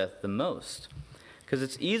struggled with the most, because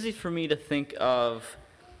it's easy for me to think of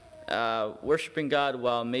worshiping God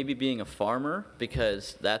while maybe being a farmer,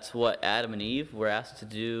 because that's what Adam and Eve were asked to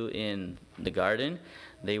do in the garden.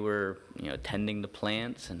 They were, tending the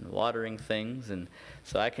plants and watering things, and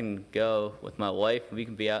so I can go with my wife, and we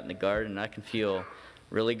can be out in the garden, and I can feel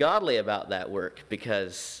really godly about that work,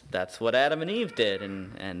 because that's what Adam and Eve did,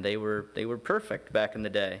 and they were perfect back in the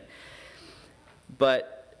day.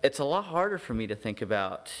 But it's a lot harder for me to think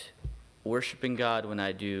about worshiping God when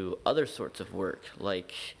I do other sorts of work,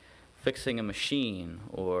 like fixing a machine,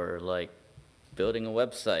 or like building a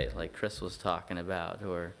website like Chris was talking about,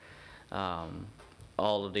 or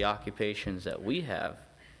all of the occupations that we have.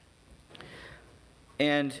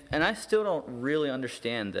 And I still don't really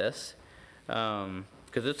understand this,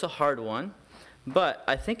 because it's a hard one, but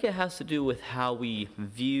I think it has to do with how we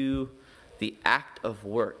view the act of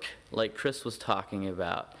work, like Chris was talking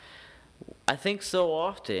about. I think so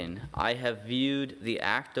often I have viewed the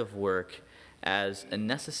act of work as a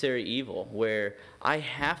necessary evil, where I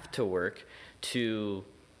have to work to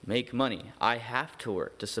make money. I have to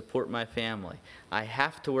work to support my family. I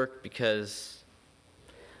have to work because,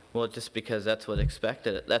 just because that's what's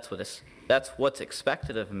expected. That's what's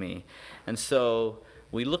expected of me. And so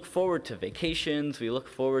we look forward to vacations. We look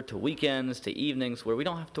forward to weekends, to evenings where we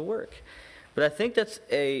don't have to work. But I think that's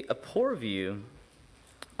a poor view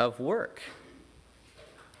of work.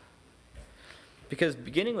 Because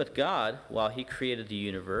beginning with God, while he created the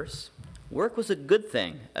universe, work was a good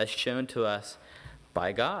thing, as shown to us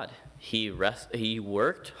by God. He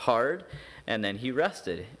worked hard, and then he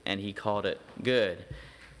rested, and he called it good.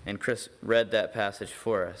 And Chris read that passage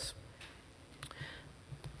for us.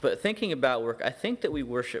 But thinking about work, I think that we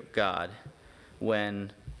worship God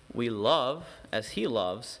when we love as he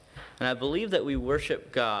loves, and I believe that we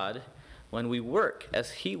worship God when we work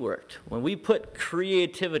as he worked, when we put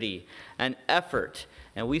creativity and effort,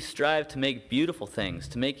 and we strive to make beautiful things,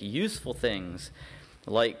 to make useful things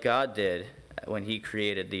like God did when he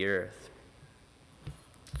created the earth.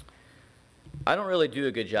 I don't really do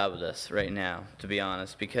a good job of this right now, to be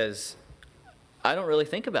honest, because I don't really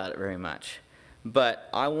think about it very much. But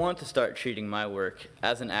I want to start treating my work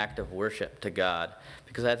as an act of worship to God,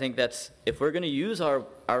 because I think that's, if we're going to use our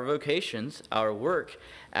vocations, our work,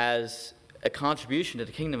 as a contribution to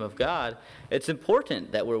the kingdom of God, it's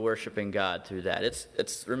important that we're worshiping God through that.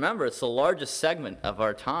 Remember, it's the largest segment of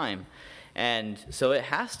our time, and so it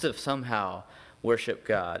has to somehow worship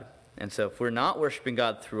God. And so if we're not worshiping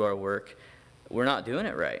God through our work, we're not doing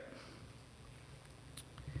it right.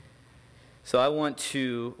 So I want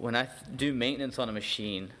to, when I do maintenance on a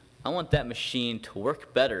machine, I want that machine to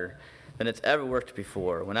work better than it's ever worked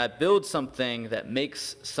before. When I build something that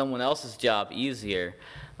makes someone else's job easier,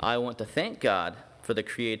 I want to thank God for the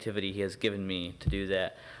creativity he has given me to do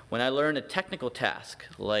that. When I learn a technical task,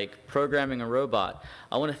 like programming a robot,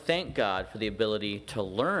 I want to thank God for the ability to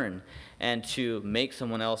learn and to make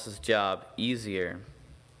someone else's job easier.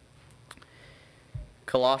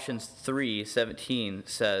 Colossians 3:17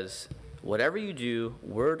 says, "Whatever you do,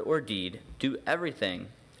 word or deed, do everything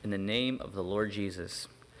in the name of the Lord Jesus."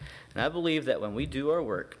 And I believe that when we do our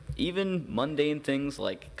work, even mundane things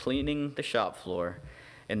like cleaning the shop floor,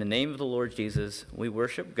 In the name of the Lord Jesus, we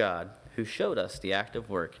worship God who showed us the act of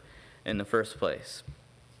work in the first place.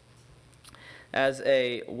 As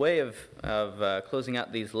a way of closing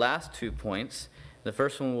out these last 2 points, the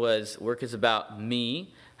first one was work is about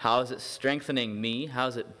me. How is it strengthening me? How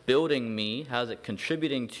is it building me? How is it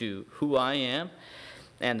contributing to who I am?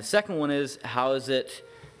 And the second one is how is it,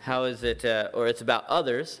 or it's about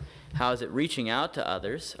others. How is it reaching out to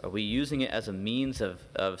others? Are we using it as a means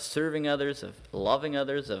of serving others, of loving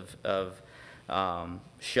others, of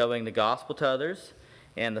showing the gospel to others?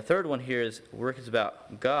 And the third one here is work is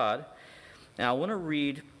about God. Now I want to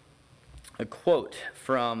read a quote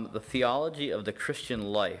from the Theology of the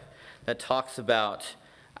Christian Life that talks about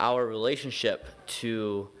our relationship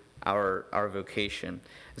to our vocation.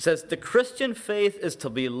 It says, "The Christian faith is to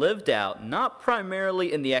be lived out not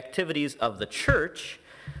primarily in the activities of the church,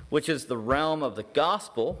 which is the realm of the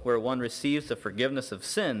gospel where one receives the forgiveness of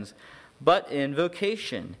sins, but in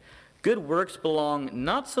vocation. Good works belong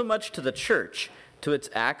not so much to the church, to its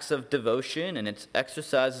acts of devotion and its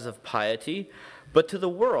exercises of piety, but to the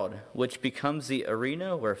world, which becomes the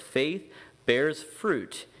arena where faith bears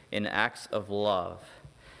fruit in acts of love."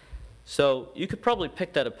 So you could probably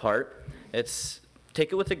pick that apart.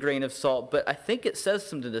 Take it with a grain of salt, but I think it says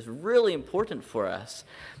something that's really important for us,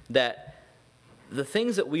 that the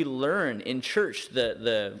things that we learn in church,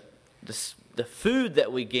 the food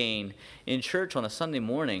that we gain in church on a Sunday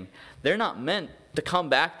morning, they're not meant to come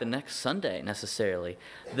back the next Sunday necessarily.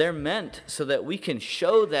 They're meant so that we can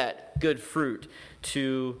show that good fruit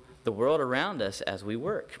to the world around us as we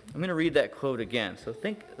work. I'm going to read that quote again. So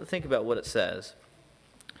think about what it says.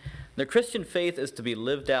 "The Christian faith is to be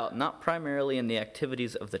lived out not primarily in the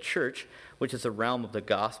activities of the church, which is the realm of the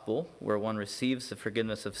gospel, where one receives the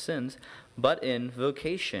forgiveness of sins, but in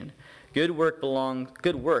vocation. Good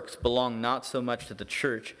works belong not so much to the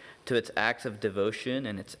church, to its acts of devotion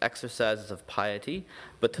and its exercises of piety,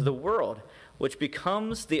 but to the world, which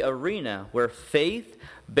becomes the arena where faith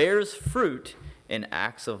bears fruit in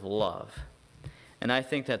acts of love." And I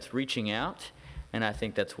think that's reaching out, and I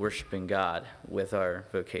think that's worshiping God with our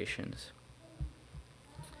vocations.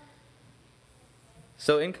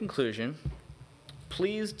 So in conclusion,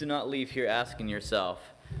 please do not leave here asking yourself,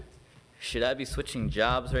 should I be switching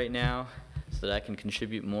jobs right now so that I can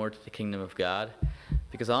contribute more to the kingdom of God?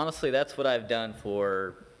 Because honestly, that's what I've done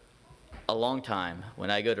for a long time.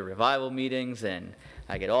 When I go to revival meetings and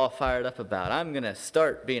I get all fired up about, I'm going to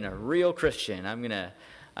start being a real Christian. I'm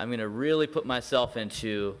going to really put myself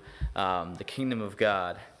into the kingdom of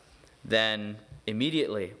God. Then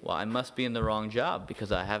immediately, well, I must be in the wrong job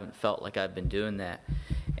because I haven't felt like I've been doing that.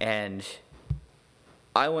 And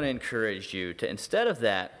I want to encourage you to, instead of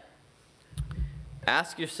that,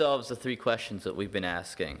 ask yourselves the 3 questions that we've been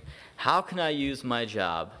asking. How can I use my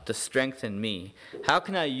job to strengthen me? How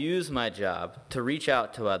can I use my job to reach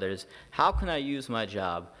out to others? How can I use my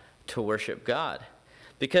job to worship God?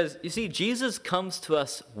 Because, you see, Jesus comes to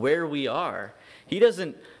us where we are. He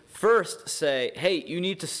doesn't first say, hey, you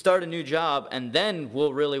need to start a new job, and then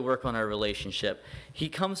we'll really work on our relationship. He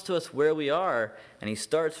comes to us where we are, and he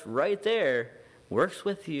starts right there, works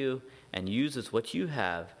with you, and uses what you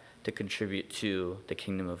have to contribute to the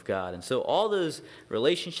kingdom of God. And so all those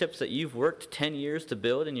relationships that you've worked 10 years to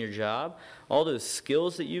build in your job, all those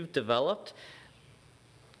skills that you've developed,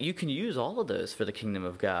 you can use all of those for the kingdom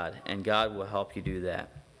of God, and God will help you do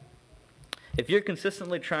that. If you're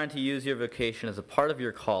consistently trying to use your vocation as a part of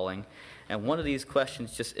your calling, and one of these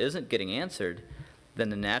questions just isn't getting answered, then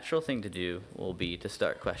the natural thing to do will be to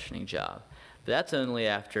start questioning job. But that's only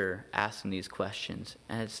after asking these questions,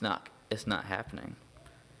 and it's not happening.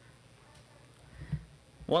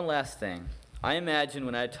 One last thing. I imagine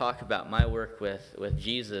when I talk about my work with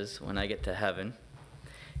Jesus when I get to heaven,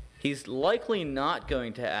 he's likely not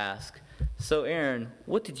going to ask, so Aaron,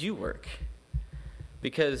 what did you work?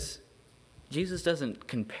 Because Jesus doesn't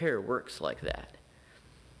compare works like that.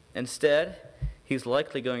 Instead, he's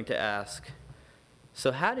likely going to ask,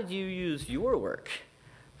 so how did you use your work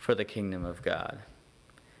for the kingdom of God?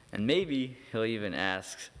 And maybe he'll even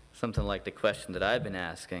ask something like the question that I've been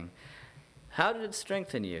asking. How did it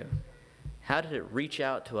strengthen you? How did it reach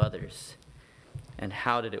out to others? And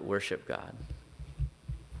how did it worship God?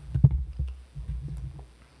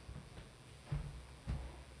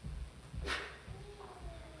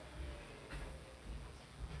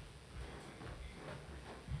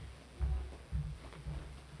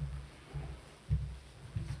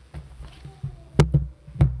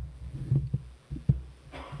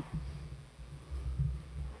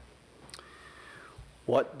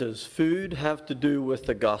 What does food have to do with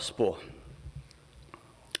the gospel?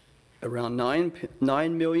 Around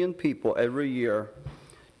 9 million people every year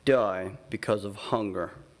die because of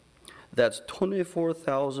hunger. That's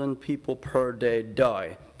 24,000 people per day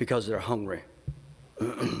die because they're hungry.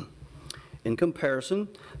 In comparison,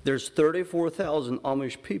 there's 34,000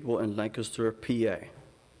 Amish people in Lancaster, PA.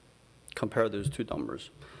 Compare those two numbers.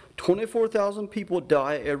 24,000 people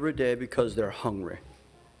die every day because they're hungry.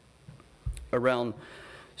 Around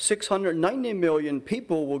 690 million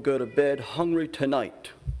people will go to bed hungry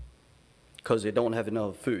tonight because they don't have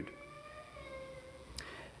enough food.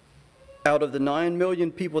 Out of the 9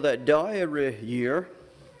 million people that die every year,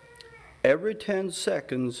 every 10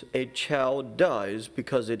 seconds a child dies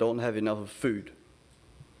because they don't have enough food.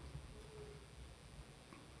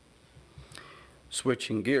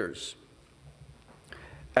 Switching gears.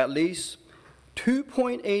 At least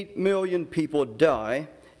 2.8 million people die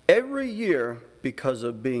every year because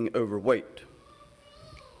of being overweight.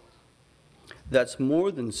 That's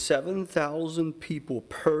more than 7,000 people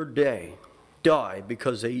per day die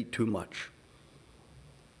because they eat too much.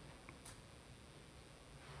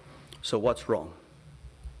 So what's wrong?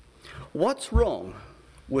 What's wrong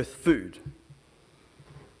with food?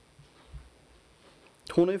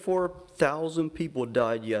 24,000 people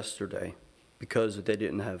died yesterday because they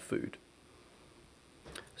didn't have food.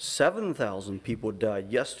 7,000 people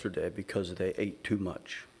died yesterday because they ate too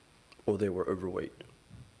much or they were overweight.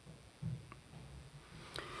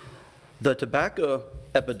 The tobacco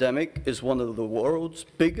epidemic is one of the world's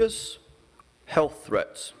biggest health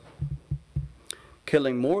threats,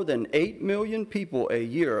 killing more than 8 million people a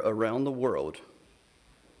year around the world.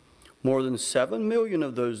 More than 7 million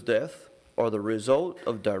of those deaths are the result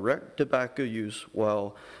of direct tobacco use,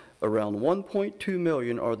 while around 1.2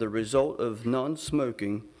 million are the result of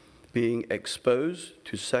non-smoking being exposed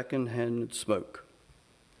to secondhand smoke.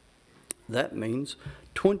 That means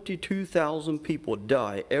 22,000 people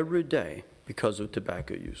die every day because of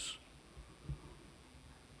tobacco use.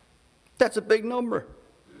 That's a big number.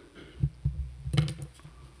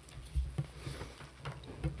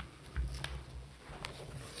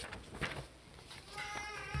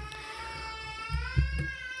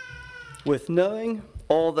 With knowing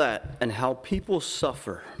all that and how people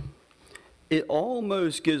suffer, it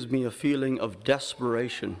almost gives me a feeling of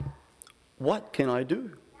desperation. What can I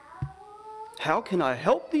do? How can I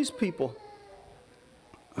help these people?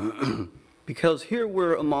 Because here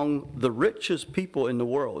we're among the richest people in the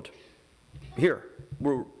world. Here,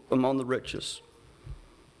 we're among the richest.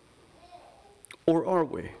 Or are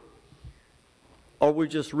we? Are we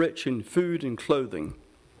just rich in food and clothing?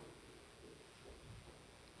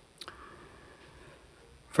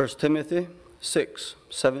 1 Timothy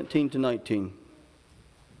 6:17-19.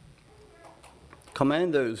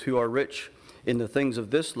 Command those who are rich in the things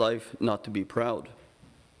of this life not to be proud,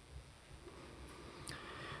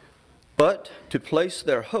 but to place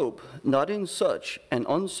their hope not in such an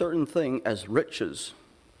uncertain thing as riches,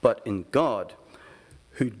 but in God,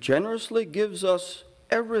 who generously gives us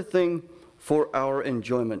everything for our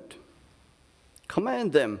enjoyment.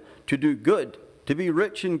 Command them to do good, to be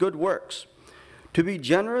rich in good works, to be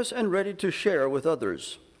generous and ready to share with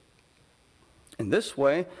others. In this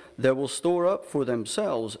way, they will store up for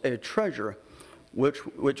themselves a treasure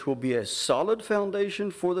which will be a solid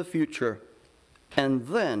foundation for the future, and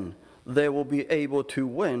then they will be able to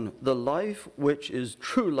win the life which is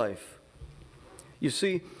true life. You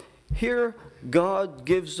see, here God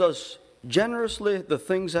gives us generously the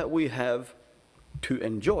things that we have to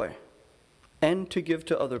enjoy and to give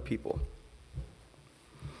to other people.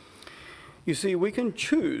 You see, we can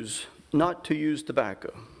choose not to use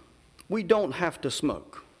tobacco. We don't have to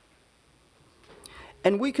smoke.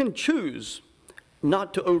 And we can choose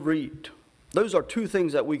not to overeat. Those are two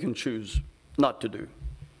things that we can choose not to do.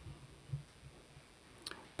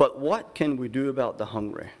 But what can we do about the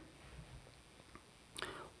hungry?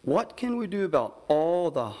 What can we do about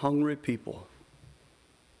all the hungry people?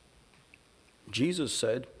 Jesus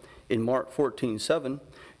said in Mark 14:7,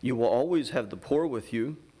 "You will always have the poor with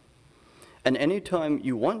you, and anytime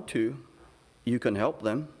you want to, you can help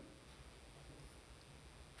them.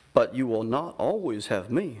 But you will not always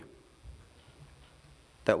have me."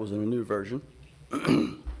 That was in a new version.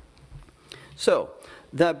 So,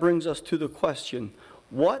 that brings us to the question,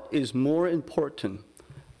 what is more important,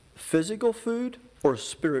 physical food or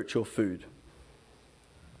spiritual food?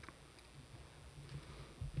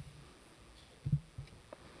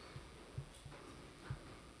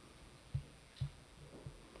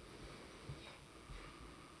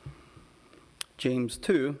 James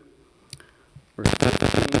 2, verse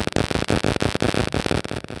 15.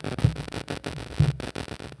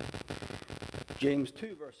 James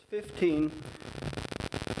 2, verse 15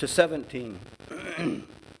 to 17.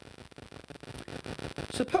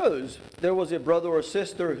 Suppose there was a brother or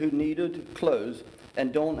sister who needed clothes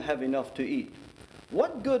and don't have enough to eat.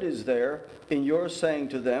 What good is there in your saying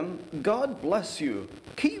to them, God bless you,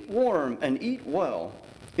 keep warm and eat well,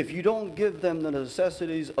 if you don't give them the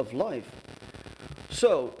necessities of life?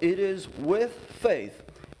 So it is with faith.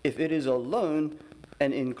 If it is alone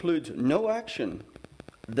and includes no action,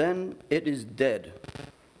 then it is dead.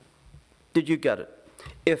 Did you get it?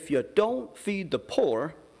 If you don't feed the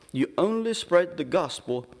poor, you only spread the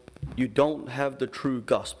gospel, you don't have the true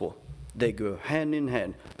gospel. They go hand in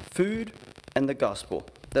hand. Food and the gospel.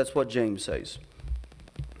 That's what James says.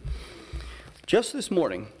 Just this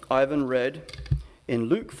morning, Ivan read in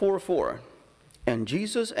Luke 4:4, and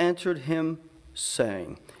Jesus answered him,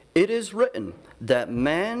 saying, It is written that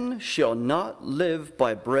man shall not live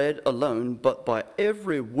by bread alone, but by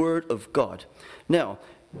every word of God. Now,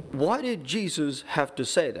 why did Jesus have to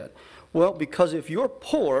say that? Well, because if you're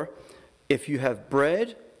poor, if you have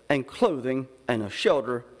bread and clothing and a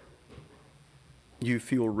shelter, you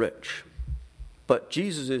feel rich. But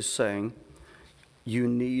Jesus is saying you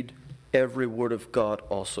need every word of God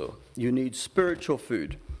also. You need spiritual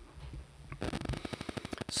food.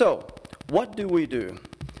 So, what do?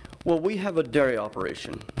 Well, we have a dairy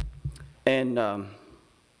operation, and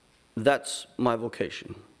that's my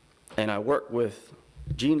vocation. And I work with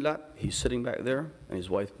Gene Lapp, he's sitting back there, and his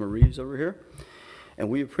wife Marie is over here, and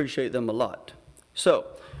we appreciate them a lot. So,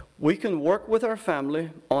 we can work with our family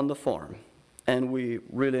on the farm, and we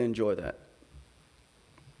really enjoy that.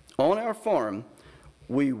 On our farm,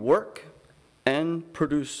 we work and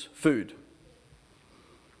produce food.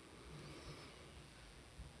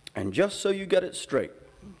 And just so you get it straight,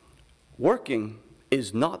 working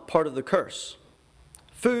is not part of the curse.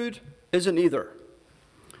 Food isn't either.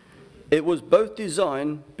 It was both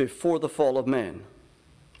designed before the fall of man.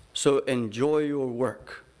 So enjoy your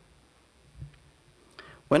work.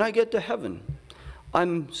 When I get to heaven,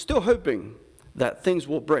 I'm still hoping that things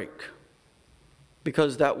will break,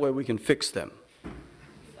 because that way we can fix them.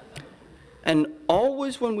 And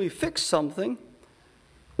always when we fix something,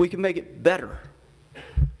 we can make it better.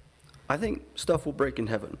 I think stuff will break in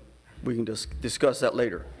heaven. We can discuss that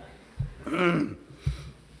later.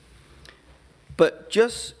 But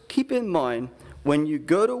just keep in mind, when you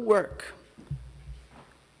go to work,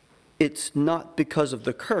 it's not because of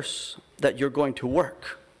the curse that you're going to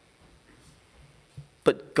work.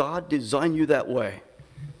 But God designed you that way.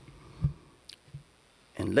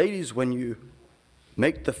 And ladies, when you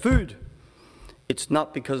make the food, it's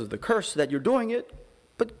not because of the curse that you're doing it,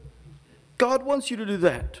 but God wants you to do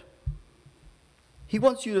that. He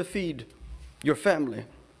wants you to feed your family,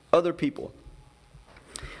 other people.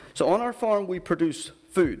 So on our farm, we produce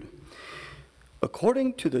food.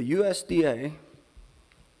 According to the USDA,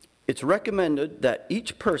 it's recommended that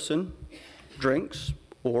each person drinks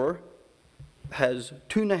or has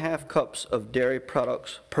 2.5 cups of dairy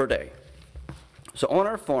products per day. So on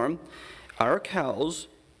our farm, our cows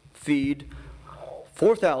feed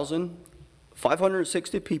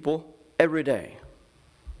 4,560 people every day.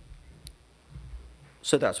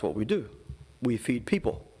 So that's what we do. We feed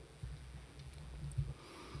people.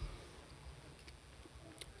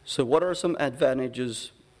 So what are some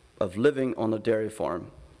advantages of living on a dairy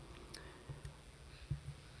farm?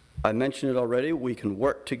 I mentioned it already, we can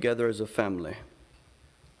work together as a family.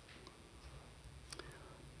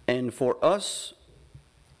 And for us,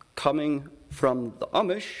 coming from the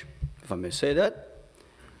Amish, if I may say that,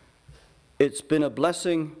 it's been a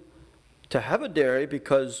blessing to have a dairy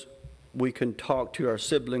because we can talk to our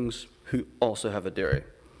siblings who also have a dairy.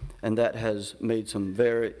 And that has made some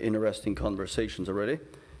very interesting conversations already.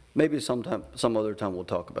 Maybe some other time we'll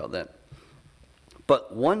talk about that.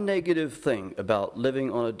 But one negative thing about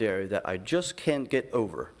living on a dairy that I just can't get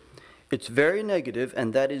over, it's very negative,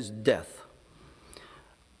 and that is death.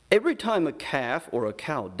 Every time a calf or a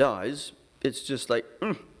cow dies, it's just like,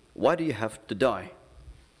 why do you have to die?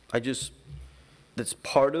 That's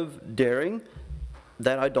part of dairying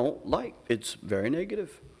that I don't like. It's very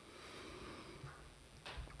negative.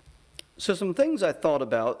 So some things I thought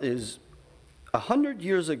about is 100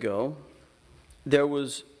 years ago, there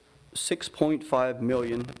was 6.5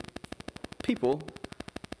 million people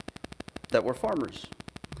that were farmers.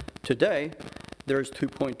 Today, there's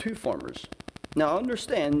 2.2 farmers. Now,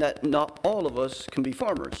 understand that not all of us can be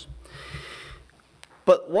farmers.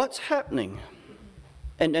 But what's happening?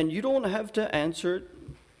 And you don't have to answer it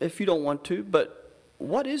if you don't want to, but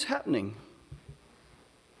what is happening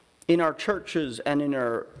in our churches and in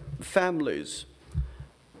our families?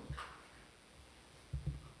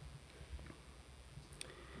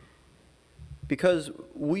 Because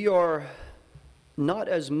we are not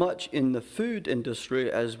as much in the food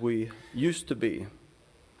industry as we used to be.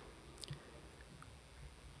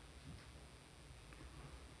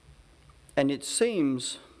 And it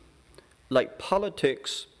seems like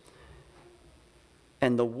politics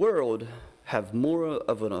and the world have more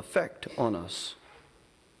of an effect on us.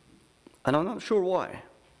 And I'm not sure why.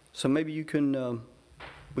 So maybe we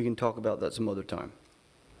can talk about that some other time.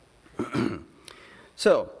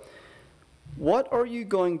 So, what are you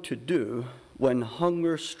going to do when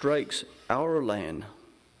hunger strikes our land?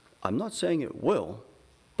 I'm not saying it will,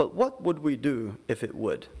 but what would we do if it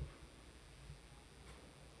would?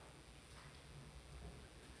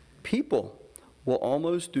 People will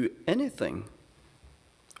almost do anything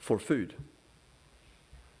for food.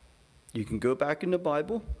 You can go back in the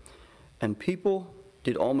Bible, and people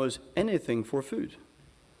did almost anything for food.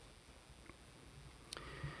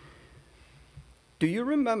 Do you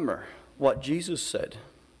remember what Jesus said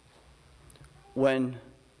when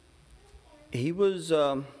he was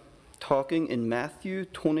talking in Matthew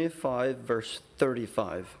 25, verse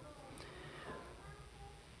 35?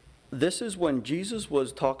 This is when Jesus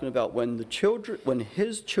was talking about when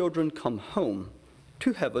his children come home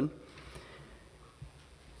to heaven.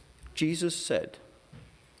 Jesus said,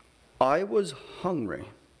 "I was hungry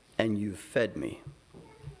and you fed me.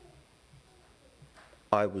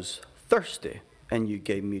 I was thirsty and you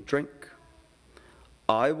gave me drink.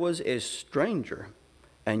 I was a stranger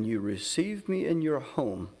and you received me in your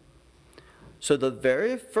home." So the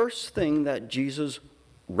very first thing that Jesus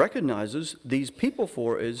recognizes these people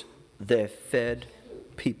for is they fed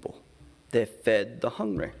people. They fed the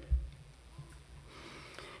hungry.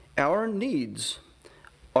 Our needs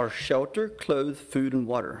are shelter, clothes, food, and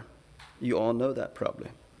water. You all know that probably.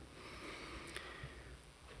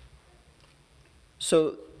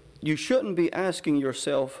 So you shouldn't be asking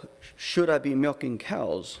yourself, should I be milking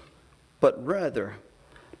cows? But rather,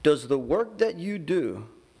 does the work that you do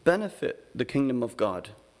benefit the kingdom of God?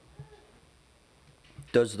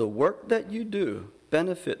 Does the work that you do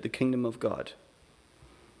benefit the kingdom of God?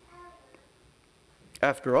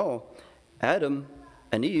 After all, Adam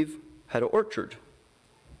and Eve had an orchard.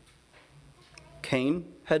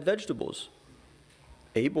 Cain had vegetables.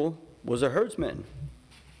 Abel was a herdsman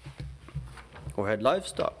or had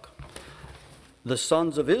livestock. The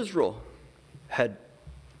sons of Israel had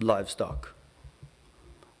livestock.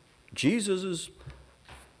 Jesus'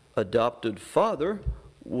 adopted father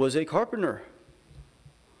was a carpenter.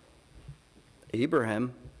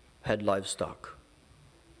 Abraham had livestock.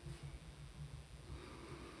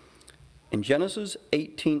 In Genesis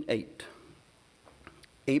 18:8,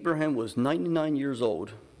 Abraham was 99 years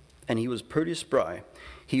old, and he was pretty spry.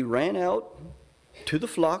 He ran out to the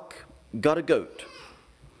flock, got a goat.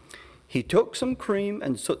 He took some cream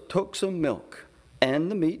and took some milk and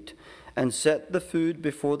the meat and set the food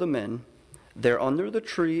before the men there under the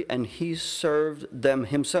tree, and he served them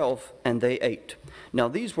himself, and they ate. Now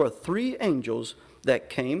these were 3 angels that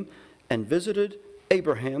came and visited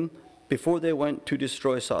Abraham before they went to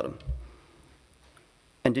destroy Sodom.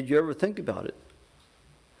 And did you ever think about it?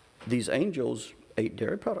 These angels ate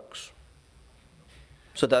dairy products.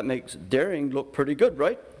 So that makes dairying look pretty good,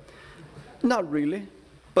 right? Not really,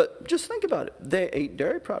 but just think about it. They ate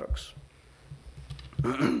dairy products.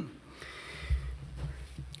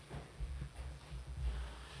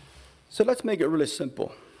 So let's make it really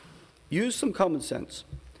simple. Use some common sense.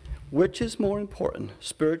 Which is more important,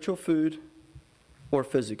 spiritual food or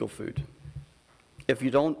physical food? If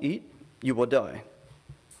you don't eat, you will die.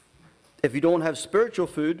 If you don't have spiritual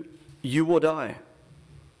food, you will die.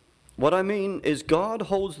 What I mean is God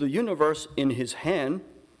holds the universe in his hand.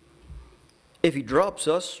 If he drops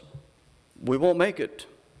us, we won't make it.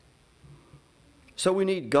 So we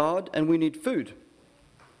need God and we need food.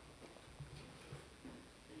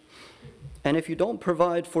 And if you don't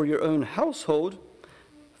provide for your own household,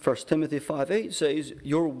 1 Timothy 5:8 says,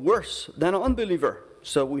 you're worse than an unbeliever.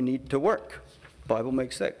 So we need to work. The Bible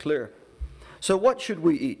makes that clear. So what should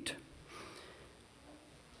we eat?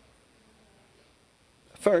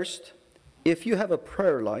 First, if you have a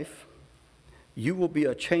prayer life, you will be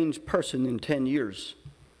a changed person in 10 years.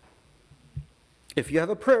 If you have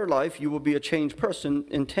a prayer life, you will be a changed person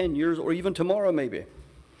in 10 years or even tomorrow maybe.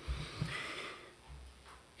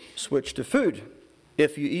 Switch to food.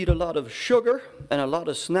 If you eat a lot of sugar and a lot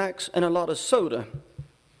of snacks and a lot of soda,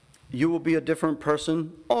 you will be a different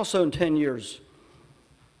person also in 10 years.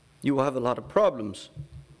 You will have a lot of problems.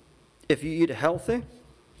 If you eat healthy,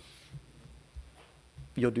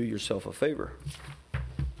 you'll do yourself a favor.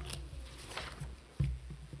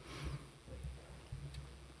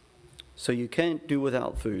 So you can't do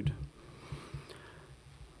without food.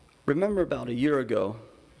 Remember about a year ago,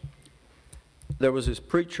 there was this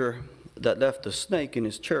preacher that left a snake in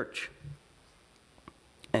his church.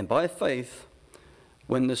 And by faith,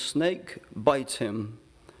 when the snake bites him,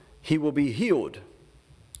 he will be healed.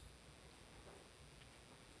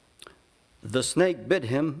 The snake bit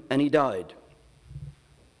him and he died.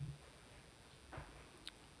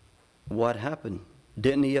 What happened?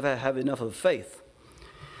 Didn't he ever have enough of faith?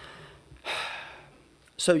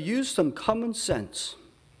 So use some common sense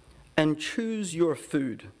and choose your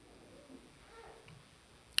food.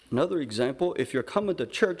 Another example, if you're coming to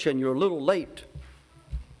church and you're a little late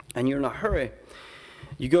and you're in a hurry,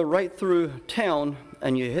 you go right through town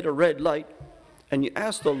and you hit a red light and you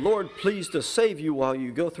ask the Lord please to save you while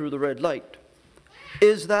you go through the red light.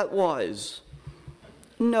 Is that wise?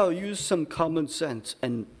 No, use some common sense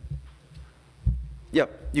and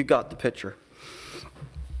yep, you got the picture.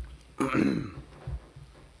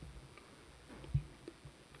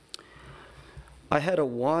 I had a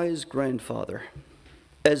wise grandfather,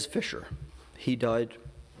 Ez Fisher. He died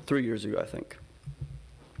 3 years ago, I think.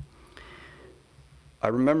 I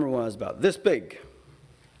remember when I was about this big.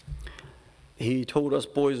 He told us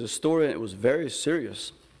boys a story, and it was very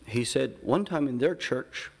serious. He said one time in their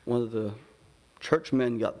church, one of the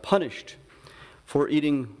churchmen got punished for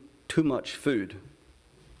eating too much food.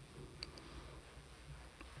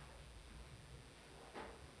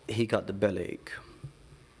 He got the bellyache.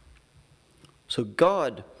 So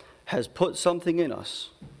God has put something in us.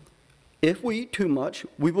 If we eat too much,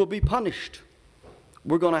 we will be punished.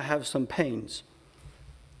 We're going to have some pains.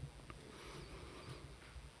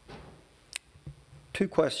 2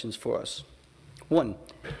 questions for us. 1,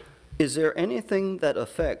 is there anything that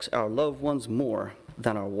affects our loved ones more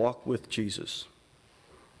than our walk with Jesus?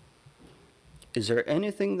 Is there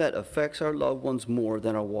anything that affects our loved ones more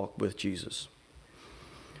than our walk with Jesus?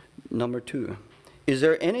 Number 2, is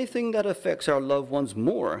there anything that affects our loved ones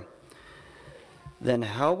more than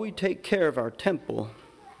how we take care of our temple,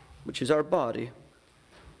 which is our body?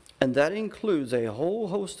 And that includes a whole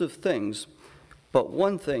host of things, but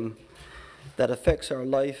one thing that affects our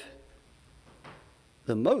life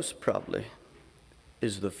the most probably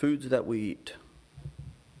is the foods that we eat.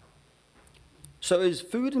 So is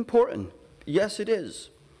food important? Yes, it is.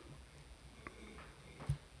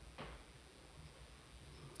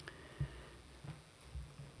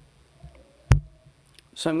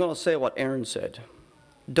 So I'm going to say what Aaron said.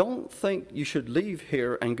 Don't think you should leave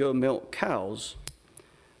here and go milk cows,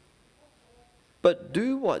 but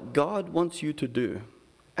do what God wants you to do.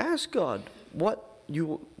 Ask God what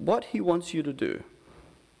He wants you to do,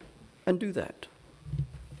 and do that.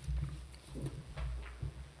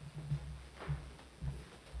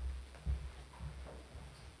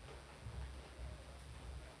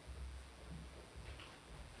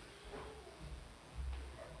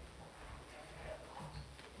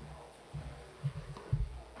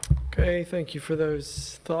 Okay, thank you for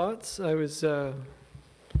those thoughts. I was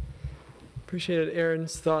appreciated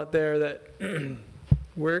Aaron's thought there that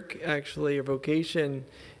work, actually, or vocation,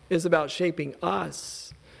 is about shaping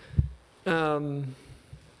us. And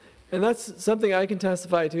that's something I can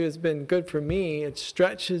testify to has been good for me. It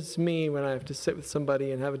stretches me when I have to sit with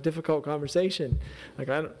somebody and have a difficult conversation. Like,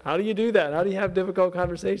 how do you do that? How do you have difficult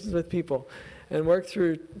conversations with people and work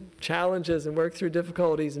through challenges and work through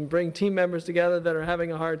difficulties and bring team members together that are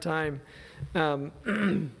having a hard time?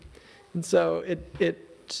 And so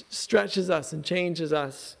it stretches us and changes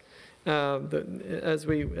us as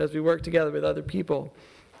we work together with other people.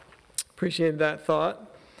 Appreciated that thought.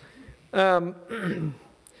 I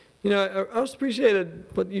also appreciated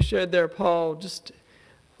what you shared there, Paul. Just,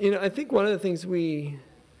 I think one of the things we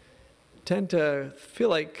tend to feel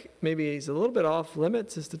like maybe is a little bit off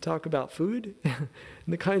limits is to talk about food and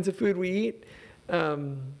the kinds of food we eat,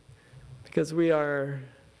 because we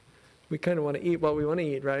kind of want to eat what we want to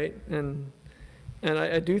eat, right? And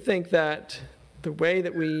I do think that the way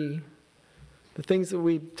that the things that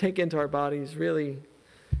we take into our bodies really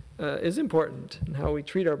is important, and how we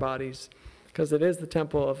treat our bodies, because it is the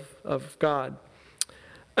temple of God.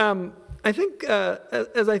 I think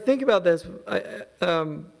as I think about this, I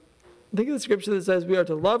think of the scripture that says we are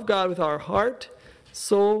to love God with our heart,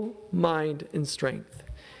 soul, mind, and strength.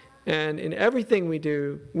 And in everything we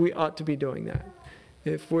do, we ought to be doing that.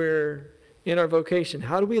 If we're in our vocation,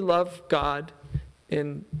 how do we love God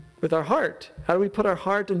with our heart? How do we put our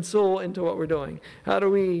heart and soul into what we're doing? How do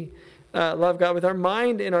we love God with our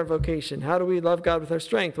mind in our vocation? How do we love God with our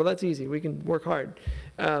strength? Well, that's easy. We can work hard.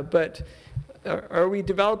 But are we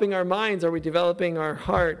developing our minds? Are we developing our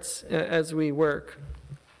hearts as we work?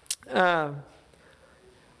 I'm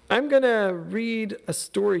going to read a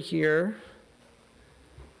story here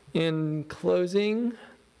in closing,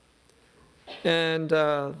 and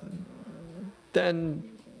then,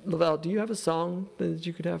 Lavelle, do you have a song that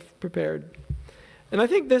you could have prepared? And I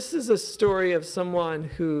think this is a story of someone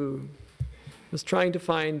who was trying to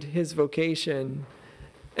find his vocation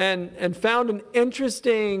and found an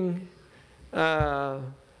interesting,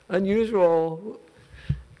 unusual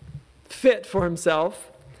fit for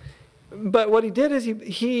himself. But what he did is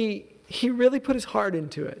he really put his heart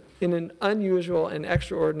into it in an unusual and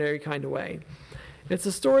extraordinary kind of way. It's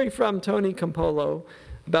a story from Tony Campolo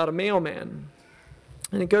about a mailman.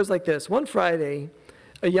 And it goes like this. One Friday,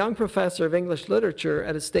 a young professor of English literature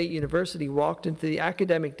at a state university walked into the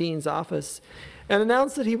academic dean's office and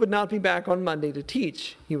announced that he would not be back on Monday to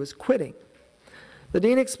teach. He was quitting. The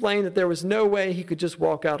dean explained that there was no way he could just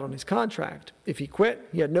walk out on his contract. If he quit,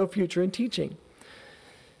 he had no future in teaching.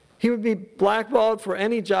 He would be blackballed for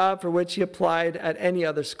any job for which he applied at any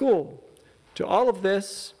other school. To all of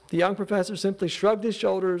this, the young professor simply shrugged his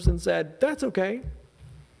shoulders and said, "That's okay."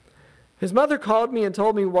 His mother called me and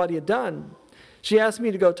told me what he had done. She asked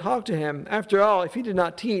me to go talk to him. After all, if he did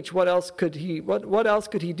not teach, what else could he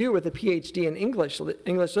do with a PhD in English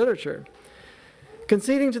literature?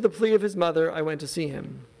 Conceding to the plea of his mother, I went to see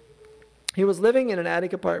him. He was living in an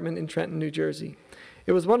attic apartment in Trenton, New Jersey.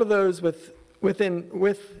 It was one of those with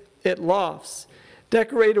it lofts,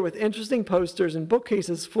 decorated with interesting posters and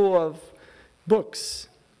bookcases full of books.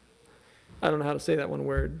 I don't know how to say that one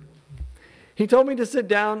word. He told me to sit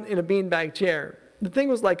down in a beanbag chair. The thing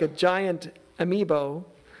was like a giant amoeba,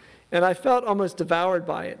 and I felt almost devoured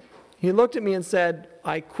by it. He looked at me and said,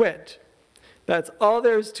 "I quit. That's all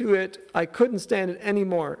there is to it. I couldn't stand it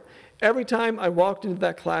anymore. Every time I walked into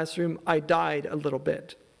that classroom, I died a little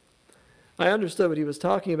bit." I understood what he was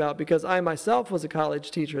talking about because I myself was a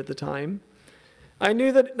college teacher at the time. I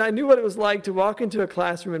knew what it was like to walk into a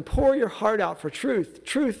classroom and pour your heart out for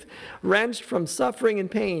truth wrenched from suffering and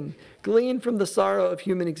pain, gleaned from the sorrow of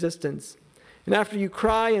human existence. And after you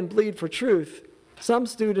cry and bleed for truth, some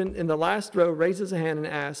student in the last row raises a hand and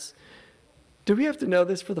asks, "Do we have to know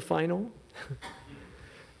this for the final?"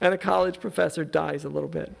 And a college professor dies a little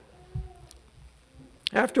bit.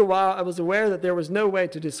 After a while, I was aware that there was no way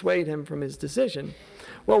to dissuade him from his decision.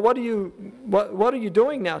 "Well, what are you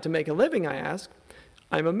doing now to make a living?" I asked.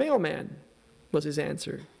 "I'm a mailman," was his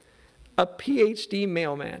answer. "A PhD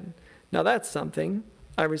mailman. Now that's something,"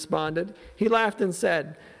 I responded. He laughed and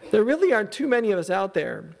said, "There really aren't too many of us out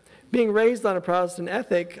there." Being raised on a Protestant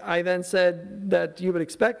ethic, I then said that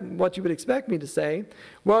what you would expect me to say.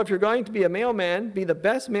 "Well, if you're going to be a mailman, be the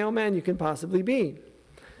best mailman you can possibly be."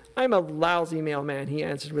 "I'm a lousy mailman," he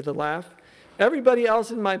answered with a laugh. "Everybody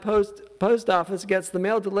else in my post office gets the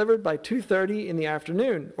mail delivered by 2:30 in the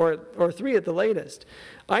afternoon, or 3 at the latest.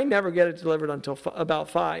 I never get it delivered until about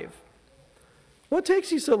 5. "What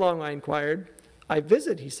takes you so long?" I inquired. "I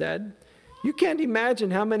visit," he said. "You can't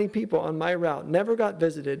imagine how many people on my route never got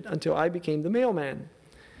visited until I became the mailman.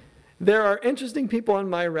 There are interesting people on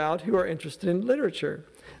my route who are interested in literature.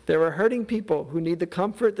 There are hurting people who need the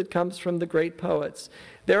comfort that comes from the great poets.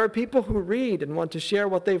 There are people who read and want to share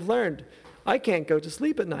what they've learned. I can't go to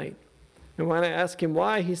sleep at night." And when I asked him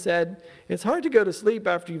why, he said, "It's hard to go to sleep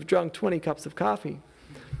after you've drunk 20 cups of coffee."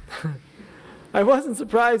 I wasn't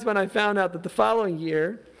surprised when I found out that the following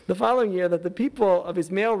year that the people of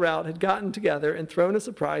his mail route had gotten together and thrown a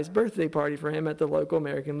surprise birthday party for him at the local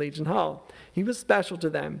American Legion Hall. He was special to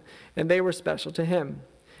them, and they were special to him.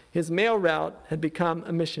 His mail route had become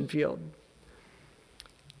a mission field.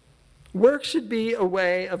 Work should be a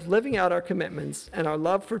way of living out our commitments and our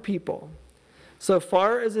love for people. So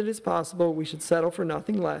far as it is possible, we should settle for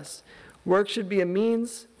nothing less. Work should be a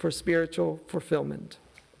means for spiritual fulfillment.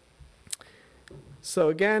 So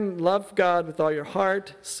again, love God with all your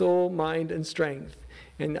heart, soul, mind, and strength.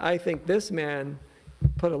 And I think this man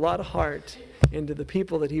put a lot of heart into the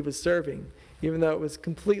people that he was serving, even though it was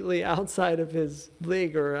completely outside of his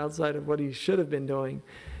league or outside of what he should have been doing.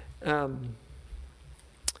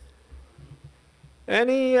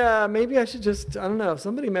 Maybe I should just, I don't know,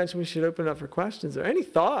 somebody mentioned we should open it up for questions. Or any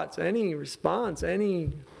thoughts, any response,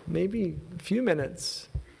 maybe a few minutes.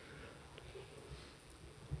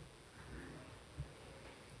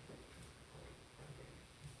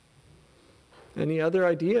 Any other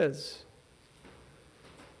ideas?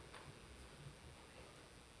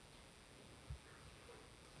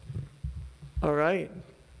 All right.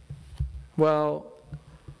 Well,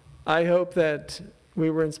 I hope that we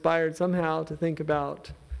were inspired somehow to think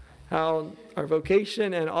about how our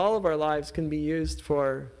vocation and all of our lives can be used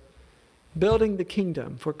for building the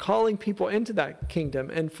kingdom, for calling people into that kingdom,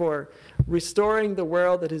 and for restoring the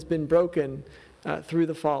world that has been broken through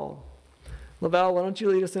the fall. Lavelle, why don't you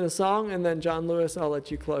lead us in a song, and then John Lewis, I'll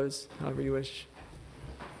let you close however you wish.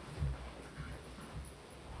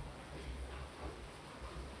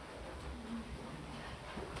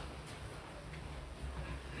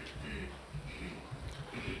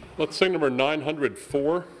 Let's sing number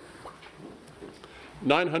 904.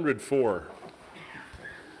 904.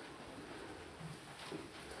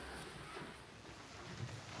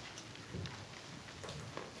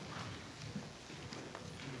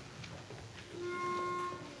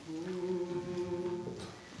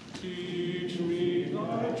 Teach me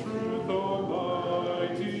thy truth,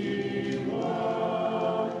 Almighty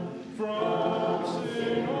One, from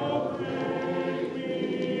sin, oh, make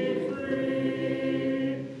me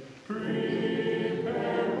free.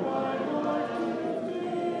 Prepare my heart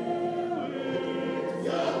to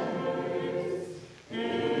fill its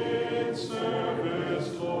in service,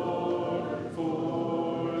 Lord,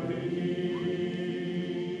 for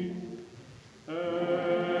thee.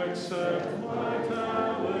 Accept my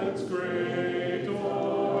talents, great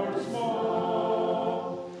or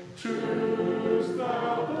small. Choose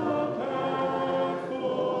thou the path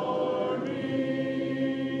for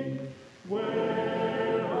me,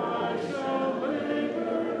 where I shall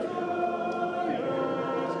labor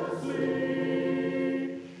tirelessly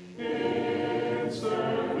in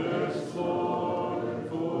service, Lord,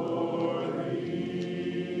 for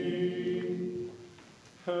thee.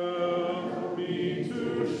 Help me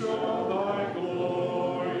to show thy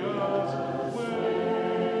glorious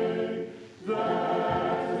way,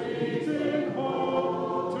 that leading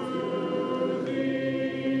home to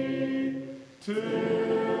thee,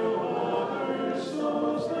 till other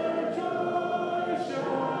souls their joy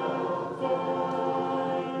shall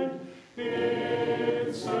find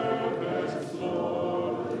in service,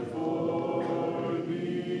 Lord, for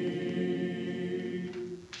thee.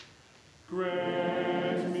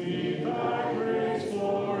 Grant me thy grace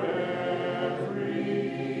for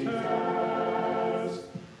every task,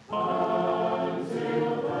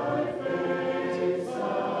 until thy face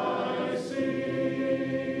I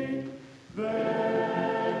see.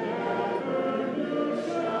 Then ever new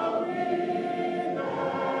shall be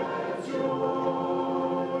that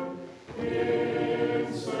joy in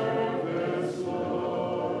service,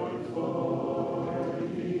 Lord, for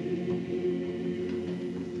thee.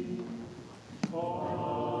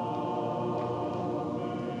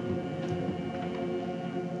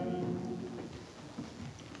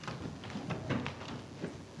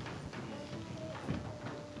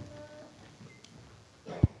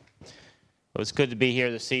 It was good to be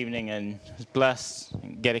here this evening and was blessed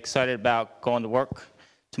and get excited about going to work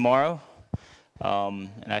tomorrow.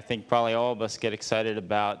 And I think probably all of us get excited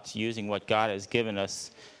about using what God has given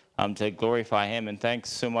us to glorify Him. And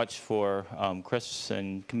thanks so much for Chris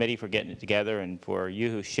and committee for getting it together, and for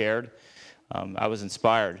you who shared. I was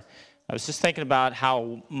inspired. I was just thinking about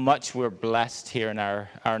how much we're blessed here in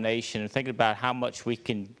our nation, and thinking about how much we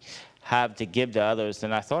can have to give to others.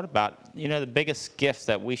 And I thought about, the biggest gift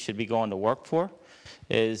that we should be going to work for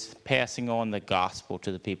is passing on the gospel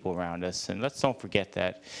to the people around us. And let's don't forget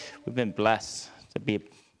that. We've been blessed to be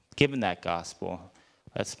given that gospel.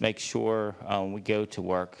 Let's make sure we go to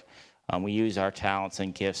work. We use our talents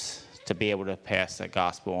and gifts to be able to pass that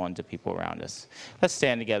gospel on to people around us. Let's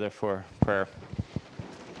stand together for prayer.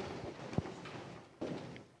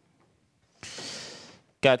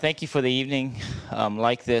 God, thank you for the evening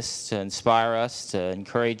like this to inspire us, to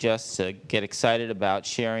encourage us, to get excited about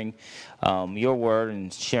sharing your word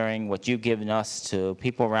and sharing what you've given us to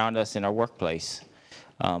people around us in our workplace.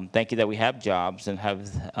 Thank you that we have jobs and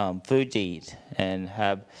have food to eat and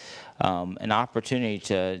have an opportunity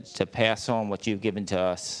to pass on what you've given to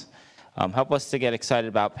us. Help us to get excited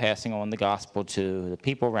about passing on the gospel to the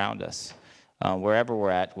people around us, wherever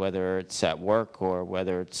we're at, whether it's at work or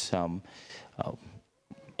whether it's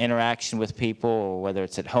interaction with people, or whether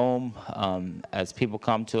it's at home, as people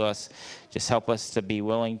come to us. Just help us to be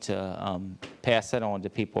willing to pass that on to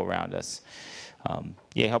people around us.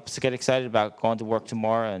 Help us to get excited about going to work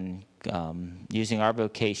tomorrow and using our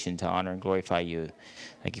vocation to honor and glorify you.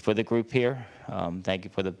 Thank you for the group here. Thank you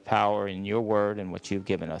for the power in your word and what you've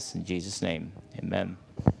given us. In Jesus' name, amen.